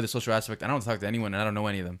do enjoy the social aspect. I don't talk to anyone, and I don't know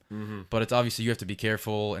any of them. But it's obviously you have to be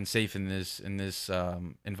careful and safe in this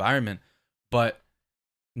environment. But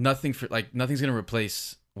nothing's gonna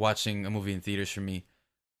replace watching a movie in theaters for me.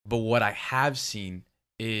 But what I have seen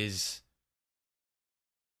is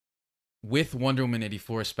with Wonder Woman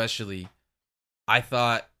 84 especially, I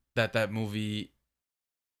thought that movie,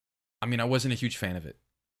 I mean, I wasn't a huge fan of it.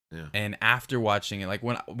 Yeah. And after watching it, like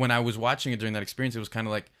when I was watching it during that experience, it was kind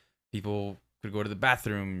of like people could go to the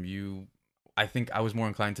bathroom. I think I was more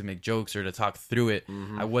inclined to make jokes or to talk through it.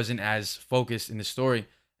 I wasn't as focused in the story.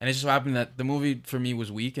 And it just so happened that the movie for me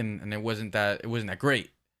was weak and it wasn't that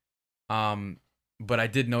great. But I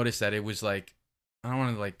did notice that it was like, I don't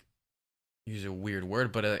want to like use a weird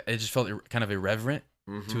word, but it just felt kind of irreverent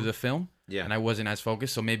to the film. Yeah. And I wasn't as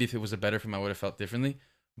focused. So maybe if it was a better film, I would have felt differently.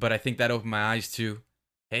 But I think that opened my eyes to,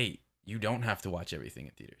 hey, you don't have to watch everything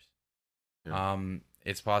in theaters. Yeah.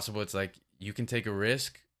 It's possible. It's like you can take a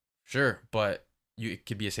risk, sure, but it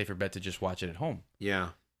could be a safer bet to just watch it at home. Yeah,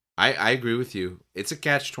 I agree with you. It's a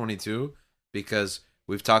catch-22 because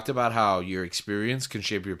we've talked about how your experience can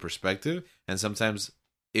shape your perspective, and sometimes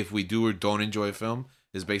if we do or don't enjoy a film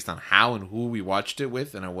is based on how and who we watched it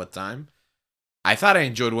with and at what time. I thought I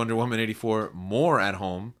enjoyed Wonder Woman 84 more at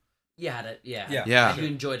home. Yeah. Yeah. You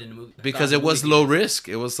enjoyed it in the movie Because it was low risk.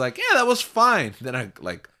 It was like, yeah, that was fine. Then I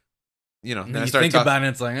like, then I started think about it,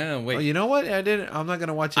 and it's like, oh, wait. Oh, you know what? I'm not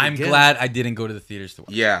gonna watch it. I'm glad I didn't go to the theaters to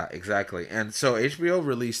watch. Yeah, exactly. And so HBO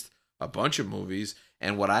released a bunch of movies,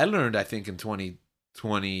 and what I learned, I think, in 2020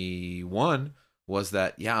 2021 was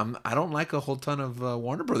that I don't like a whole ton of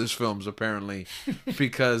Warner Brothers films apparently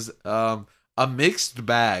because a mixed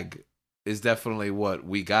bag is definitely what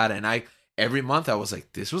we got, and every month I was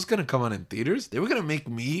like, this was gonna come on in theaters. They were gonna make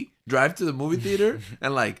me drive to the movie theater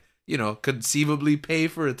and like conceivably pay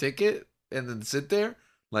for a ticket and then sit there.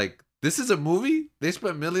 Like, this is a movie they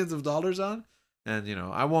spent millions of dollars on, and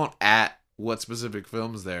I won't at what specific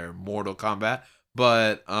films they're Mortal Kombat,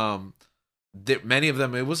 but many of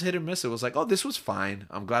them, it was hit or miss. It was like, oh, this was fine.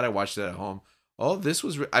 I'm glad I watched it at home. Oh, this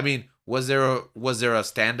was. I mean, was there a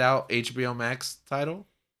standout HBO Max title?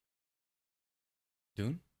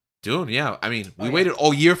 Dune, yeah. I mean, we waited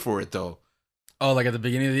all year for it though. Oh, like at the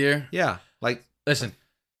beginning of the year? Yeah. Like, listen,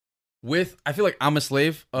 I feel like I'm a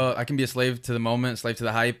slave. I can be a slave to the moment, slave to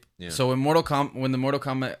the hype. Yeah. So when the Mortal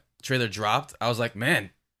Kombat trailer dropped, I was like, man,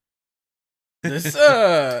 this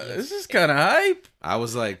is kind of hype. I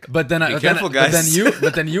was like, but then be careful, guys.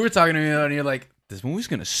 But then you were talking to me and you're like, this movie's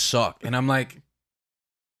gonna suck, and I'm like,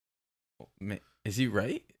 is he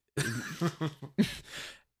right?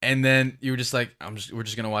 And then you were just like, we're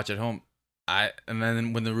just gonna watch at home. And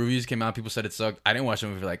then when the reviews came out, people said it sucked. I didn't watch the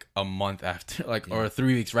movie for like a month after, or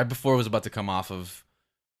 3 weeks, right before it was about to come off of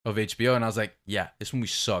HBO, and I was like, yeah, this movie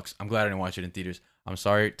sucks. I'm glad I didn't watch it in theaters. I'm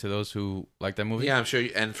sorry to those who like that movie. Yeah, I'm sure.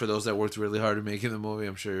 And for those that worked really hard in making the movie,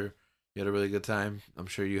 I'm sure you had a really good time. I'm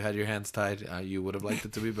sure you had your hands tied. You would have liked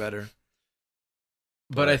it to be better.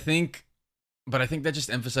 But I think that just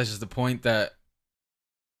emphasizes the point that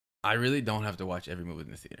I really don't have to watch every movie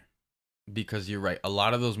in the theater, because you're right. A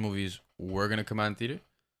lot of those movies were gonna come out in theater.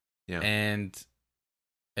 Yeah. And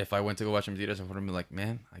if I went to go watch them in theaters, I would have been like,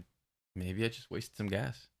 man, maybe I just wasted some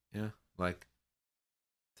gas. Yeah. Like,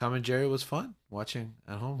 Tom and Jerry was fun watching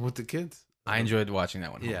at home with the kids. I enjoyed watching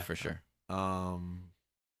that one. Yeah, for sure.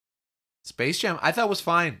 Space Jam, I thought was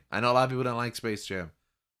fine. I know a lot of people don't like Space Jam.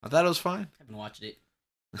 I thought it was fine. I haven't watched it.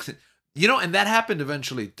 And that happened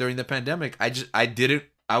eventually during the pandemic. I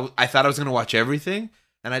thought I was gonna watch everything,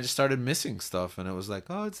 and I just started missing stuff, and it was like,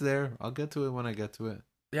 oh, it's there. I'll get to it when I get to it.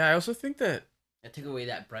 Yeah, I also think that it took away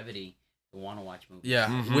that brevity to want to watch movies. Yeah,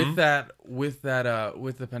 Mm-hmm.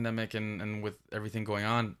 with the pandemic and with everything going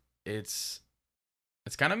on, it's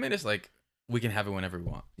kind of made us like, we can have it whenever we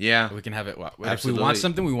want. Yeah, we can have it. If absolutely. we want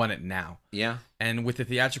something, we want it now. Yeah, and with the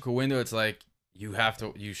theatrical window, it's like you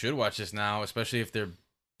should watch this now, especially if they're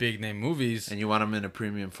big name movies, and you want them in a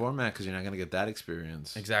premium format because you're not gonna get that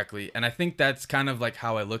experience. Exactly, and I think that's kind of like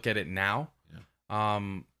how I look at it now. Yeah.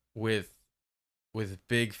 With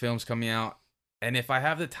big films coming out, and if I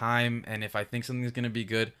have the time, and if I think something's gonna be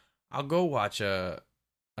good, I'll go watch an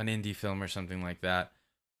indie film or something like that,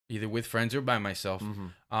 either with friends or by myself.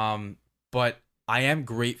 Mm-hmm. But I am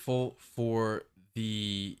grateful for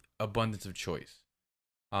the abundance of choice.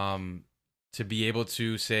 To be able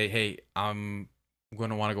to say, hey, I'm going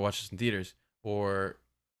to want to go watch this in theaters, or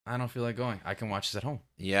I don't feel like going, I can watch this at home.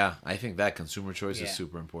 Yeah, I think that consumer choice is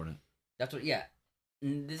super important. That's what. Yeah,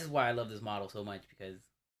 this is why I love this model so much, because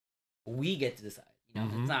we get to decide.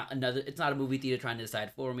 Mm-hmm. It's not a movie theater trying to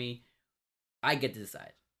decide for me. I get to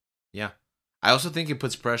decide. Yeah, I also think it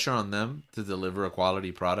puts pressure on them to deliver a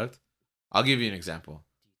quality product. I'll give you an example.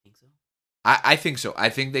 Do you think so? I think so. I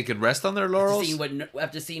think they could rest on their laurels.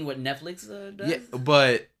 After seeing what Netflix does? Yeah,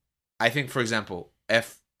 but I think, for example,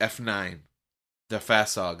 F9, the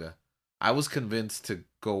Fast Saga, I was convinced to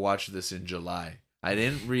go watch this in July. I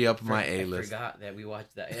didn't re-up my A-list. I forgot that we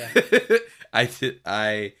watched that, yeah. I did.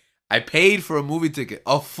 I paid for a movie ticket,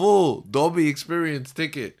 a full Dolby Experience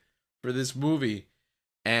ticket for this movie.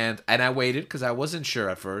 And I waited because I wasn't sure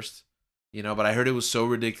at first, but I heard it was so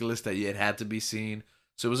ridiculous that it had to be seen.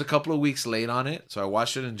 So it was a couple of weeks late on it. So I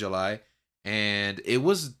watched it in July, and it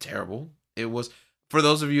was terrible. It was, for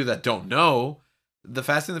those of you that don't know, the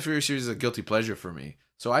Fast and the Furious series is a guilty pleasure for me.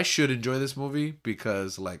 So I should enjoy this movie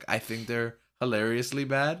because, I think they're hilariously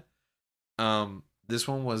bad. This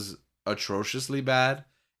one was atrociously bad,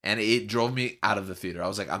 and it drove me out of the theater. I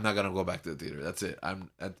was like, I'm not gonna go back to the theater. That's it.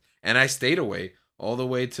 And I stayed away all the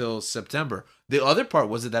way till September. The other part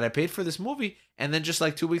was that I paid for this movie, and then just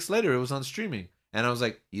 2 weeks later, it was on streaming. And I was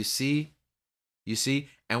like, you see?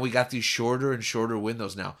 And we got these shorter and shorter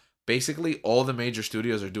windows now. Basically, all the major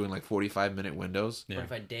studios are doing 45-minute windows.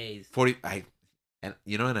 45 days. And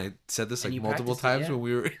I said this multiple times when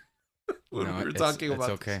we were we were talking about.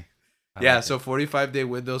 It's okay. Yeah, so 45-day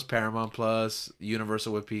windows, Paramount Plus,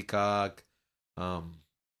 Universal with Peacock. I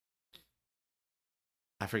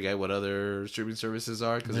forget what other streaming services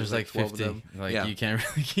are because there's 12 50. Of them. You can't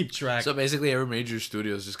really keep track. So basically, every major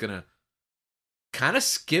studio is just gonna kind of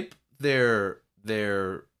skip their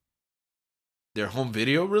home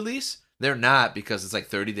video release. They're not, because it's like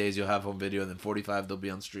 30 days you'll have home video, and then 45 they'll be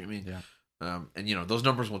on streaming. Yeah. And those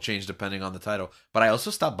numbers will change depending on the title. But I also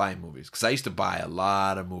stopped buying movies because I used to buy a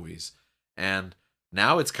lot of movies, and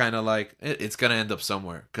now it's kind of like it's gonna end up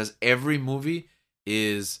somewhere because every movie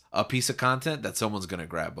is a piece of content that someone's gonna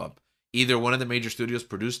grab up. Either one of the major studios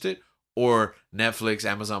produced it, or Netflix,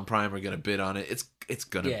 Amazon Prime are gonna bid on it. It's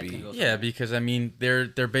gonna be yeah, because I mean they're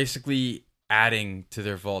basically adding to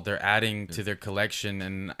their vault. They're adding to their collection,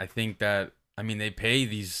 and I think that they pay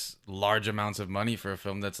these large amounts of money for a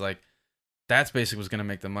film that's basically what's gonna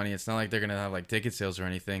make the money. It's not like they're gonna have like ticket sales or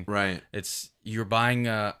anything. right. You're buying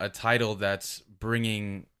a title that's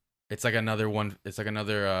bringing. It's like another one. It's like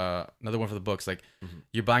another one for the books. Like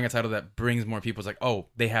you're buying a title that brings more people. It's like, oh,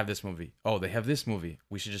 they have this movie. Oh, they have this movie.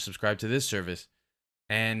 We should just subscribe to this service.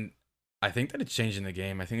 And I think that it's changing the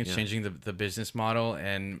game. I think it's changing the business model,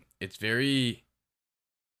 and it's very,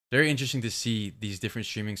 very interesting to see these different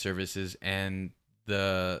streaming services and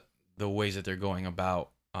the ways that they're going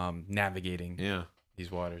about navigating these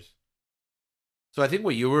waters. So I think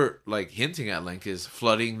what you were like hinting at, Link, is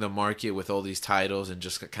flooding the market with all these titles and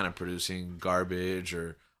just kind of producing garbage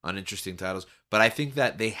or uninteresting titles. But I think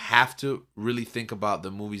that they have to really think about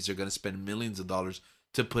the movies they're going to spend millions of dollars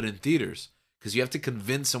to put in theaters, because you have to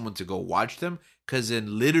convince someone to go watch them, because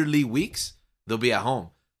in literally weeks they'll be at home,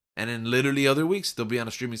 and in literally other weeks they'll be on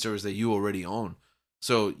a streaming service that you already own.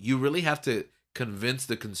 So you really have to convince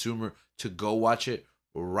the consumer to go watch it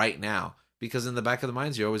right now. Because in the back of the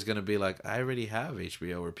minds, you're always going to be like, I already have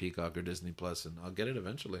HBO or Peacock or Disney Plus, and I'll get it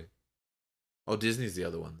eventually. Oh, Disney's the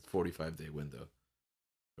other one, 45-day window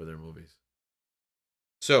for their movies.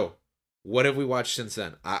 So, what have we watched since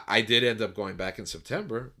then? I did end up going back in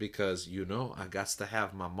September because, I got to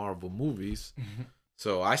have my Marvel movies.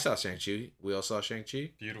 So, I saw Shang-Chi. We all saw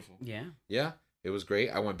Shang-Chi. Beautiful. Yeah. Yeah, it was great.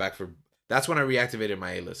 I went back for... That's when I reactivated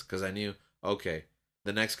my A-list, because I knew, okay,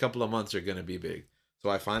 the next couple of months are going to be big. So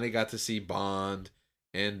I finally got to see Bond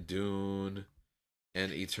and Dune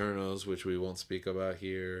and Eternals, which we won't speak about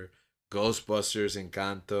here. Ghostbusters,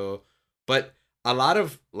 Encanto. But a lot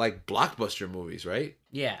of like blockbuster movies, right?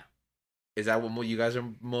 Yeah. Is that what you guys are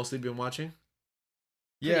mostly been watching?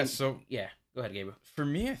 Yeah, so Yeah. Go ahead, Gabriel. for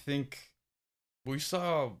me, I think we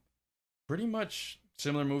saw pretty much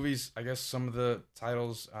similar movies. I guess some of the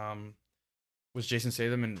titles was Jason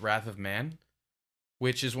Statham in Wrath of Man,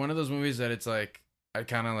 which is one of those movies that it's like I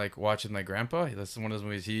kind of like watch with my grandpa. That's one of those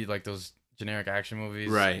movies he like those generic action movies,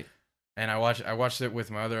 Right. And I watched it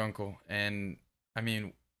with my other uncle, and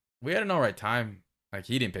we had an alright time. Like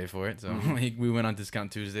he didn't pay for it, so we went on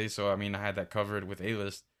Discount Tuesday. So I had that covered with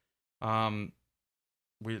A-list.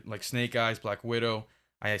 We like Snake Eyes, Black Widow.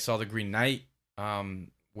 I saw The Green Knight,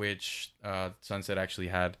 which Sunset actually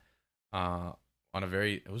had on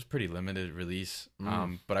it was pretty limited release.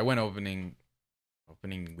 But I went opening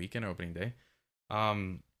weekend or opening day.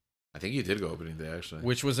 I think you did go opening day, actually.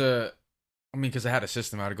 Which was because I had a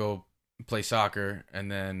system. I would go play soccer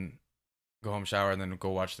and then go home, shower, and then go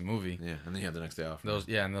watch the movie. Yeah, and then you have the next day off.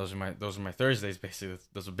 And those are my Thursdays, basically.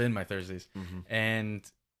 Those have been my Thursdays. Mm-hmm.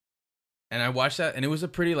 And I watched that, and it was a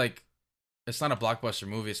pretty it's not a blockbuster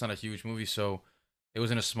movie. It's not a huge movie, so it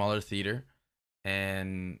was in a smaller theater,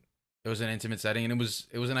 and it was an intimate setting, and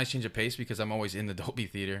it was a nice change of pace because I'm always in the Dolby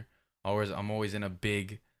theater. I'm always in a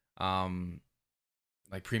big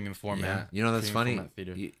like premium format. Yeah. That's funny.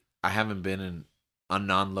 Theater. I haven't been in a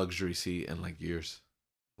non-luxury seat in like years.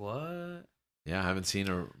 What? Yeah, I haven't seen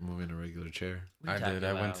a movie in a regular chair. I did.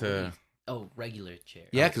 I went to. Regular chair.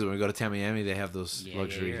 Yeah, because when we go to Tamiami, they have those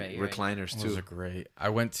luxury recliners too. Those are great. I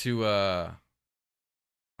went to a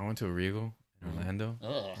Regal in Orlando.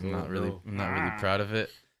 I'm not really proud of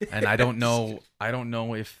it, and I don't know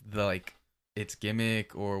if its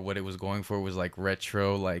gimmick or what it was going for was like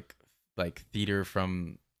retro, like theater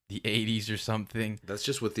from the 80s or something. That's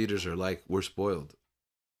just what theaters are like. We're spoiled.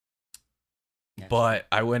 But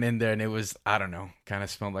I went in there and it was, I don't know, kind of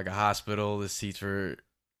smelled like a hospital. The seats were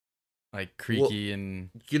like creaky and...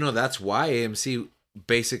 that's why AMC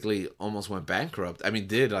basically almost went bankrupt.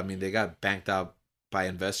 They got banked out by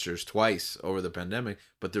investors twice over the pandemic.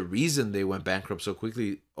 But the reason they went bankrupt so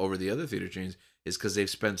quickly over the other theater chains is because they've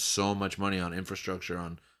spent so much money on infrastructure,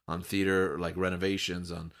 on theater, like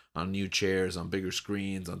renovations, on new chairs, on bigger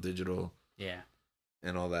screens, on digital. Yeah.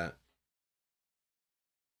 And all that.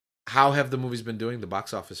 How have the movies been doing, the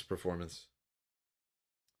box office performance?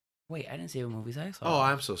 Wait, I didn't say what movies I saw. Oh,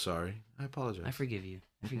 I'm so sorry. I apologize. I forgive you.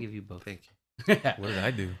 I forgive you both. Thank you. What did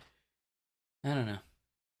I do? I don't know.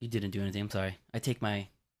 You didn't do anything. I'm sorry. I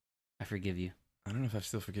forgive you. I don't know if I've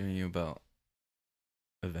still forgiven you about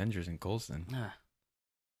Avengers and Colston.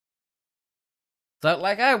 So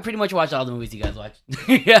like I pretty much watch all the movies you guys watch.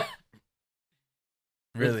 Yeah.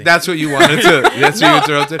 Really? That's what you wanted to. That's No. what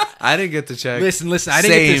you interrupted. I didn't get to check. Listen. I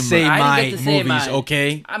didn't get to Same. say I my didn't get to say movies, mine.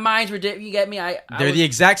 okay? Mine's ridiculous. You get me? They're the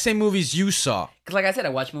exact same movies you saw. Because like I said, I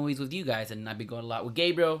watch movies with you guys, and I've been going a lot with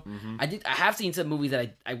Gabriel. Mhm. I have seen some movies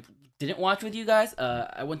that I didn't watch with you guys.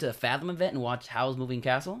 I went to a Fathom event and watched Howl's Moving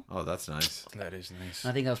Castle. Oh, that's nice. That is nice.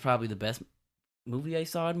 And I think that was probably the best movie I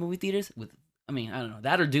saw in movie theaters. I don't know,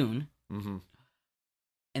 that or Dune. Mm-hmm.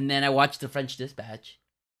 And then I watched The French Dispatch.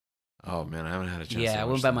 Oh man, I haven't had a chance. Yeah, to I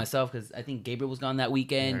watch went by that. myself because I think Gabriel was gone that Yeah, I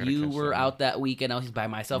weekend. gotta You catch were that out that weekend. I was by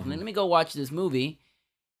myself. And then Mhm. let me go watch this movie.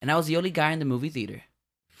 And I was the only guy in the movie theater.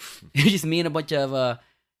 It was just me and a bunch of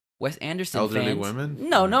Wes Anderson Elderly fans. women?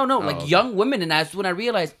 No, Oh, like okay. young women. And that's when I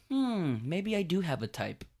realized, maybe I do have a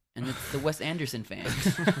type. And it's the Wes Anderson fans.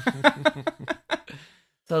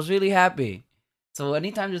 So I was really happy. So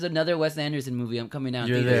anytime there's another Wes Anderson movie, I'm coming down.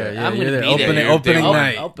 You're theaters. there, yeah, I'm you're gonna there. be Opening- there. opening Oh,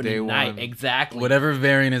 night. Opening Day night, one. exactly. Whatever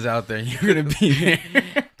variant is out there, you're gonna be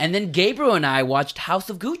there. And then Gabriel and I watched House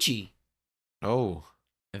of Gucci, Oh,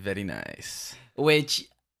 Very nice. which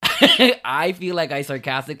I feel like I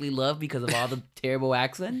sarcastically love because of all the terrible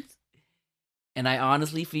accents. And I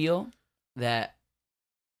honestly feel that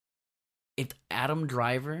if Adam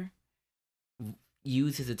Driver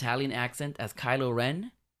used his Italian accent as Kylo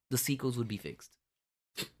Ren, the sequels would be fixed.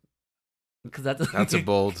 Because that's a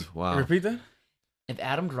bold. Wow. Repeat that. If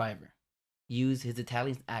Adam Driver used his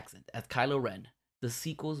Italian accent as Kylo Ren, the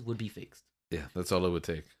sequels would be fixed. Yeah, that's all it would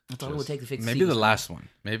take. That's all it would take to fix. Maybe the sequels. last one.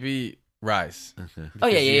 Maybe Rise. Okay. Oh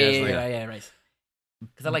yeah, Because he yeah, has, yeah, like- yeah, right.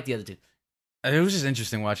 Because I like the other two. It was just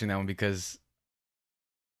interesting watching that one because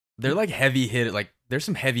they're like heavy hit. Like there's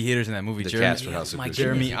some heavy hitters in that movie. The Jeremy, cast for House of my Gucci.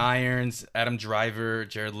 Jeremy goodness. Irons, Adam Driver,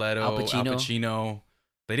 Jared Leto, Al Al Pacino. Pacino.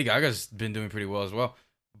 Lady Gaga's been doing pretty well as well.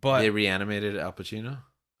 But They reanimated Al Pacino.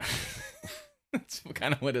 that's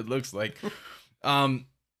kind of what it looks like.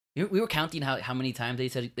 We were counting how many times they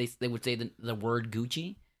said they would say the word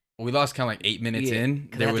Gucci. We lost count like 8 minutes Yeah, in.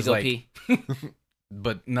 'cause I There had to was go like, pee.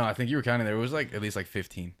 but no, I think you were counting. There was like at least like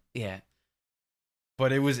 15. Yeah,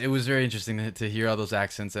 But it was very interesting to hear all those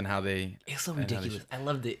accents and how they. it's so And how they ridiculous. I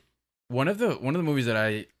loved it. One of the movies that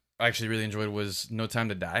I actually really enjoyed was No Time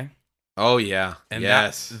to Die. Oh yeah. And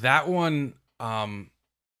yes. that one,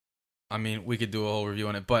 I mean, we could do a whole review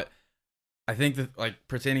on it, but I think that like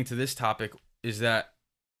pertaining to this topic is that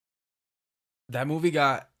movie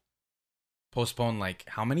got postponed like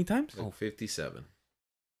how many times? Like 57.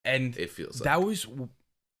 And It feels like. that was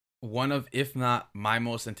one of, if not my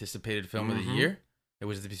most anticipated film of the Mhm. year. It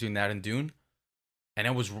was between that and Dune,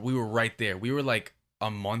 and we were right there. We were like a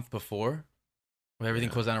month before, when everything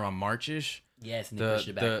Yeah. closed down around Marchish. Yes, and they pushed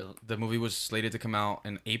it back. The movie was slated to come out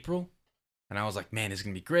in April, and I was like, man, it's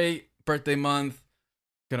gonna be great. Birthday month,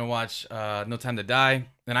 gonna watch No Time to Die,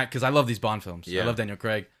 and because I love these Bond films. Yeah. I love Daniel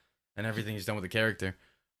Craig and everything he's done with the character.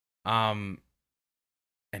 And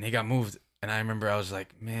it got moved, and I remember I was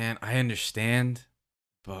like, man, I understand,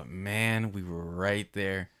 but man, we were right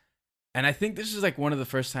there. And I think this is like one of the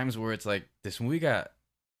first times where it's like this movie got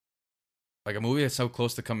like a movie that's so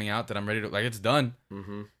close to coming out that I'm ready to like it's done.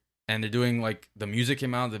 Mm-hmm. And they're doing like the music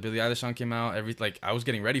came out, the Billie Eilish song came out, like I was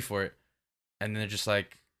getting ready for it, and then they're just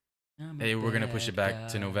like, hey, we're gonna push it back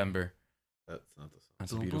to November. That's not the song.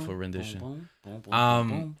 That's a beautiful rendition.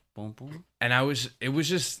 Um, And I was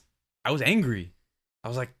angry. I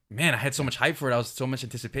was like, man, I had so much hype for it. I was so much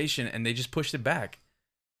anticipation, and they just pushed it back.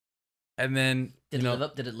 And then Did it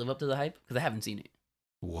live up to the hype? Because I haven't seen it.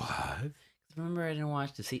 What? Remember, I didn't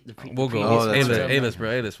watch the we'll go. Oh, that's right. A-list,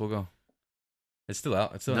 bro. A-list, we'll go. It's still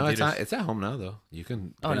out. It's still No, in it's theaters. not. It's at home now though. You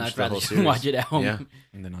can. Oh no, binge I'd the rather whole just series. watch it at home. Yeah.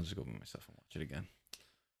 And then I'll just go by myself and watch it again.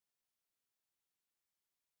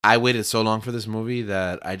 I waited so long for this movie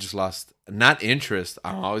that I just lost not interest.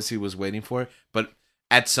 I obviously was waiting for it, but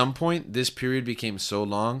at some point this period became so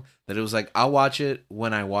long that it was like I'll watch it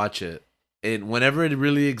when I watch it, and whenever it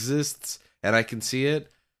really exists and I can see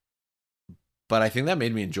it. But I think that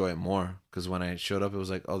made me enjoy it more because when I showed up, it was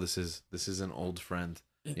like, oh, this is an old friend,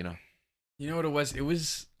 you know. You know what it was? It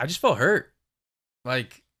was, I just felt hurt.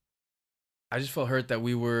 Like, I just felt hurt that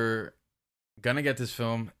we were gonna get this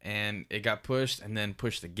film and it got pushed and then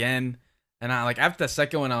pushed again. And I, like, after that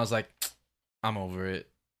second one, I was like, I'm over it.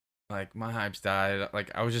 Like, my hype's died.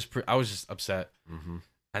 Like, I was just upset. Mm-hmm.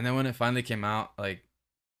 And then when it finally came out, like,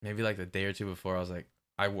 maybe like the day or two before, I was like,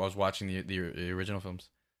 I was watching the original films.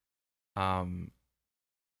 And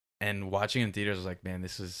watching in theaters, I was like, man,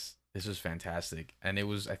 this was fantastic. And it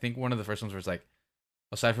was, I think, one of the first ones where it's like,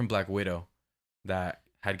 aside from Black Widow, that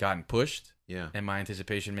had gotten pushed, Yeah. and my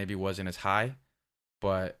anticipation maybe wasn't as high,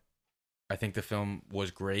 but I think the film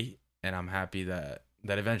was great. and I'm happy that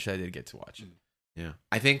eventually I did get to watch it. Yeah.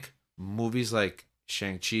 I think movies like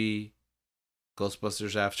Shang-Chi,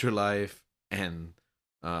 Ghostbusters Afterlife, and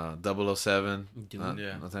 007. Dune.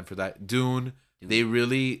 Yeah. No time for that. Dune. They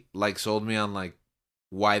really like sold me on like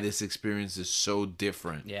why this experience is so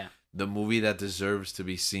different. Yeah. The movie that deserves to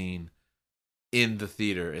be seen in the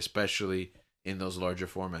theater, especially in those larger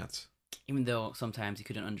formats. Even though sometimes you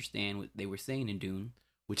couldn't understand what they were saying in Dune.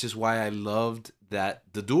 Which is why I loved that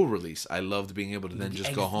the dual release. I loved being able to then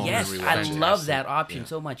just go home yes, and rewatch I it. love that option Yeah.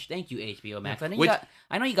 so much. Thank you, HBO Max. Yeah.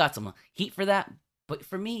 I know you got some heat for that, but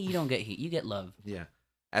for me, you don't get heat. You get love. Yeah.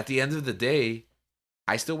 At the end of the day,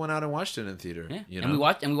 I still went out and watched it in theater. Yeah. You know?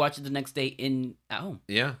 And we watched it the next day at home.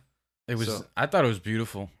 Yeah. It was. So- I thought it was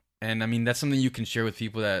beautiful, and I mean that's something you can share with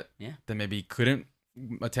people that maybe couldn't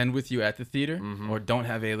attend with you at the theater Mhm. or don't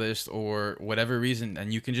have a list or whatever reason,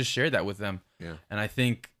 and you can just share that with them. Yeah. And I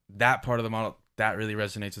think that part of the model that really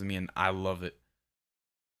resonates with me, and I love it.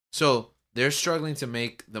 So they're struggling to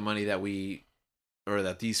make the money that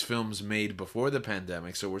that these films made before the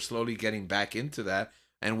pandemic. So we're slowly getting back into that.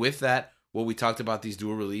 And with that, what we talked about, these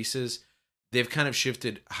dual releases, they've kind of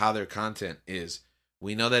shifted how their content is.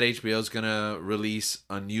 We know that HBO is going to release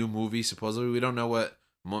a new movie. Supposedly, we don't know what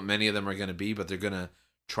many of them are going to be, but they're going to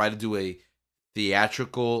try to do a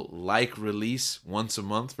theatrical-like release once a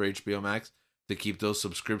month for HBO Max to keep those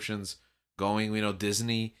subscriptions going. We know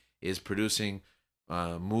Disney is producing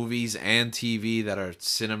movies and TV that are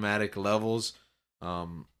cinematic levels.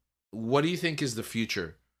 What do you think is the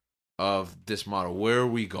future of this model? Where are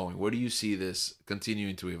we going? Where do you see this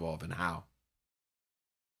continuing to evolve, and how?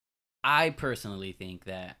 I personally think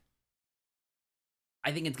that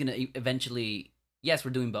I think it's gonna eventually. Yes,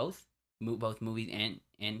 we're doing both movies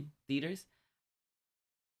and theaters.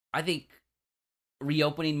 I think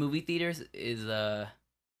reopening movie theaters is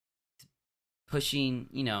pushing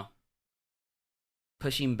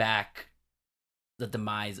back the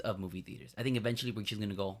demise of movie theaters. I think eventually we're just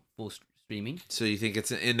gonna go full streaming. So you think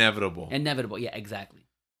it's inevitable? Inevitable, yeah, exactly.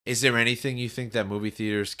 Is there anything you think that movie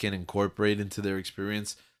theaters can incorporate into their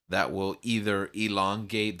experience that will either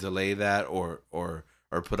elongate, delay that, or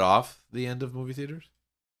put off the end of movie theaters?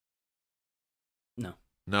 No.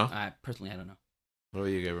 No? I personally, I don't know. What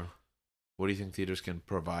about you, Gabriel? What do you think theaters can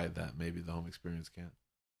provide that maybe the home experience can't?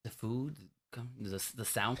 The food, the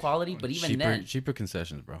sound quality, but even then, cheaper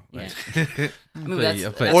concessions, bro. yeah. Like, I mean, play-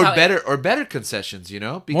 that's play- or how better concessions,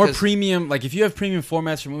 more because premium. Like if you have premium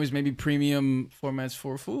formats for movies, maybe premium formats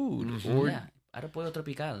for food. Mhm. Or yeah, Aeropuerto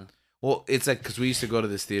Tropical. well, it's like because we used to go to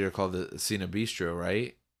this theater called the Cine Bistro,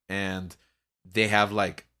 right? And they have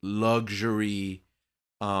like luxury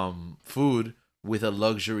food with a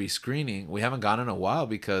luxury screening. We haven't gone in a while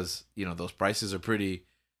because those prices are pretty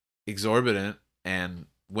exorbitant. And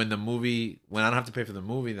when I don't have to pay for the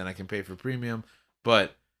movie, then I can pay for premium.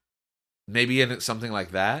 But maybe in something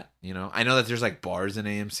like that, I know that there's like bars in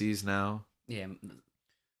AMC's now. Yeah,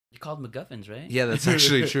 you called MacGuffins, right? Yeah, that's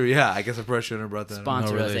actually true. Yeah, I guess I probably shouldn't have brought that up.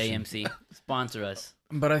 Sponsor No us, relation. AMC. Sponsor us.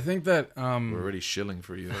 But I think that We're already shilling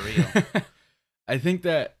for you. For real. I think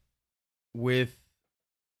that with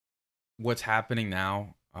what's happening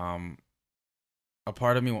now, a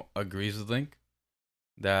part of me agrees with Link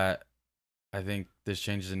that I think this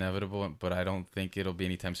change is inevitable, but I don't think it'll be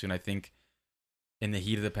anytime soon. I think in the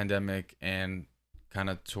heat of the pandemic and kind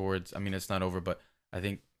of towards, I mean, it's not over, but I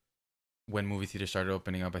think when movie theaters started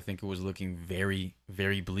opening up, I think it was looking very,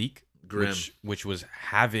 very bleak. Grim. Which is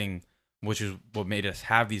what made us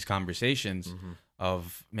have these conversations Mhm.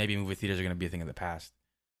 of maybe movie theaters are going to be a thing of the past.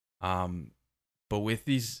 But with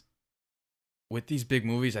these big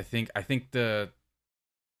movies, I think there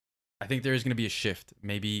is going to be a shift.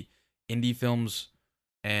 Maybe indie films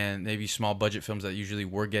and maybe small budget films that usually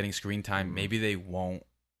were getting screen time, maybe they won't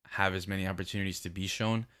have as many opportunities to be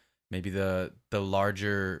shown. Maybe the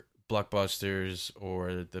larger blockbusters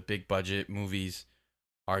or the big budget movies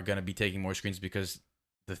are going to be taking more screens because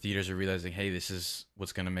the theaters are realizing, hey, this is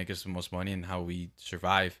what's going to make us the most money and how we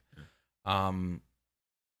survive.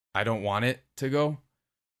 I don't want it to go,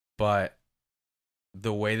 but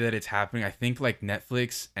the way that it's happening, I think like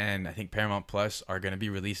Netflix and I think Paramount Plus are going to be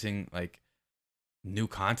releasing like new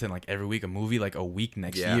content like every week, a movie like a week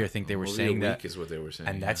next year. I think they were saying that is what they were saying.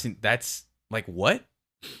 and that's like, what?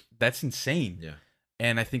 That's insane. Yeah.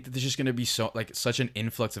 And I think that there's just going to be such an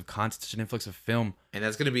influx of content, such an influx of film. And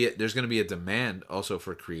there's going to be a demand also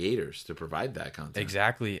for creators to provide that content.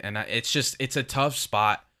 Exactly. And it's a tough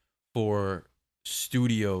spot for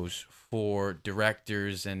studios, for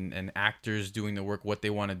directors and actors doing the work, what they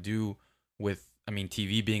want to do with, I mean,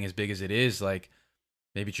 TV being as big as it is, like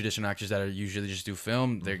maybe traditional actors that are usually just do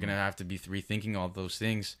film, they're going to have to be rethinking all those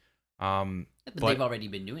things. But But they've already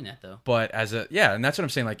been doing that though. but and that's what I'm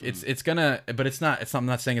saying. Like it's gonna, but it's not. I'm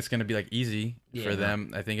not saying it's gonna be like easy for Yeah.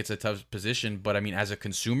 them. I think it's a tough position. But I mean, as a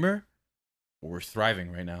consumer, we're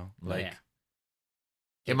thriving right now. Like Yeah.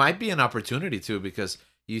 It might be an opportunity too, because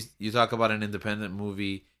you talk about an independent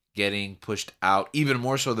movie getting pushed out even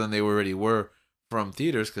more so than they already were from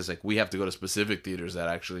theaters, because like we have to go to specific theaters that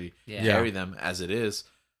actually Yeah. carry them as it is.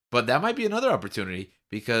 But that might be another opportunity,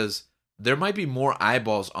 because there might be more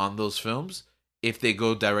eyeballs on those films if they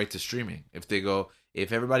go direct to streaming.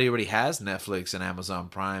 If everybody already has Netflix and Amazon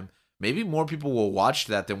Prime, maybe more people will watch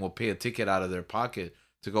that than will pay a ticket out of their pocket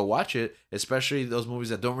to go watch it, especially those movies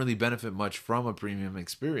that don't really benefit much from a premium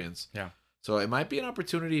experience. Yeah. So it might be an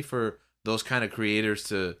opportunity for those kind of creators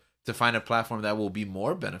to find a platform that will be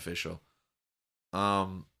more beneficial.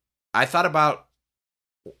 I thought about,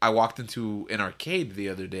 I walked into an arcade the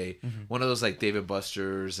other day, one of those like David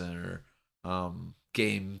Buster's or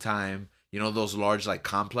Game Time, those large like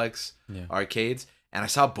complex arcades, and I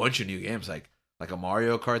saw a bunch of new games like a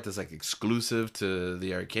Mario Kart that's like exclusive to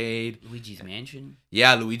the arcade. Luigi's Mansion.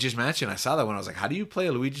 Yeah, Luigi's Mansion. I saw that one. I was like, how do you play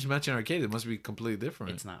a Luigi's Mansion arcade? It must be completely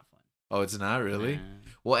different. It's not fun. Oh, it's not really? Nah.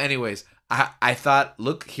 Well, anyways, I thought,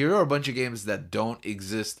 look, here are a bunch of games that don't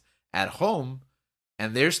exist at home,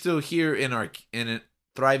 and they're still here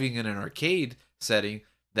thriving in an arcade setting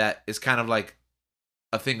that is kind of like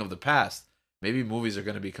a thing of the past. Maybe movies are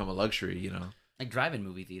going to become a luxury, Like drive-in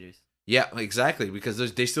movie theaters. Yeah, exactly, because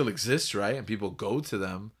they still exist, right? And people go to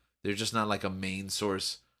them. They're just not like a main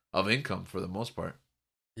source of income for the most part.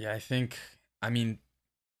 Yeah, I mean,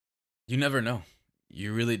 you never know.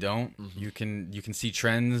 You really don't. Mm-hmm. You can see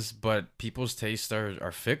trends, but people's tastes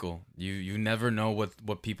are fickle. You never know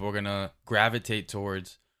what people are gonna gravitate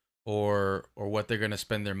towards, or what they're gonna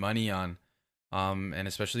spend their money on. And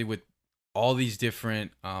especially with all these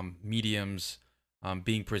different mediums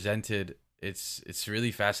being presented, it's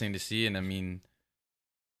really fascinating to see. And I mean,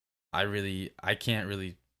 I can't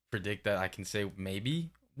really predict that. I can say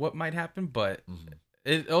maybe what might happen, but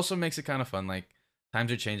it also makes it kind of fun. Like, times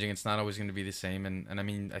are changing. It's not always going to be the same. And I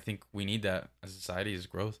mean, I think we need that as a society, as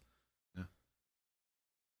growth. Yeah.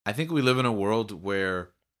 I think we live in a world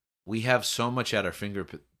where we have so much at our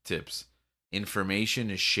fingertips. Information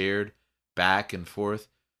is shared back and forth.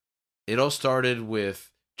 It all started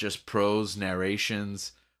with just prose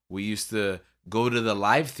narrations. We used to go to the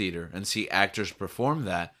live theater and see actors perform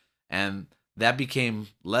that. And that became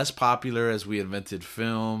less popular as we invented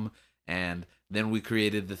film, and then we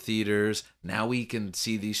created the theaters. Now we can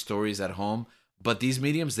see these stories at home. But these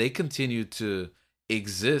mediums, they continue to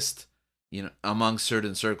exist, among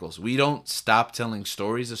certain circles. We don't stop telling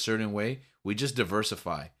stories a certain way. We just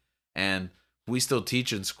diversify. And we still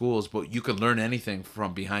teach in schools, but you can learn anything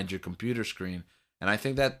from behind your computer screen. And I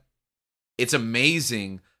think that it's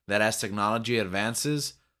amazing that as technology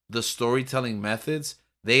advances, the storytelling methods,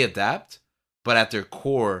 they adapt, but at their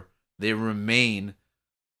core, they remain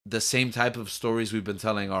the same type of stories we've been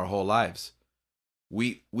telling our whole lives.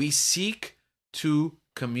 We seek to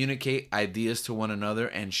communicate ideas to one another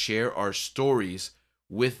and share our stories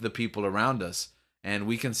with the people around us. And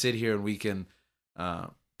we can sit here and we can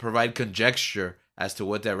provide conjecture as to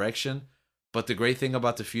what direction. But the great thing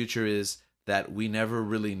about the future is that we never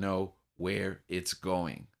really know where it's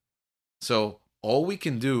going. So all we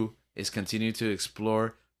can do is continue to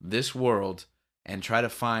explore this world and try to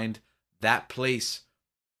find that place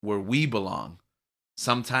where we belong.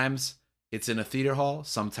 Sometimes it's in a theater hall,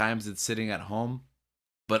 sometimes it's sitting at home,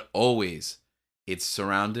 but always it's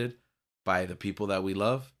surrounded by the people that we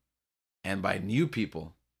love and by new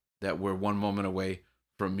people that we're one moment away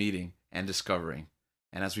from meeting and discovering.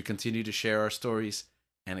 And as we continue to share our stories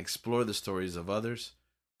and explore the stories of others,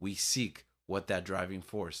 we seek what that driving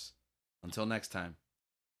force. Until next time,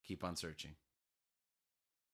 keep on searching.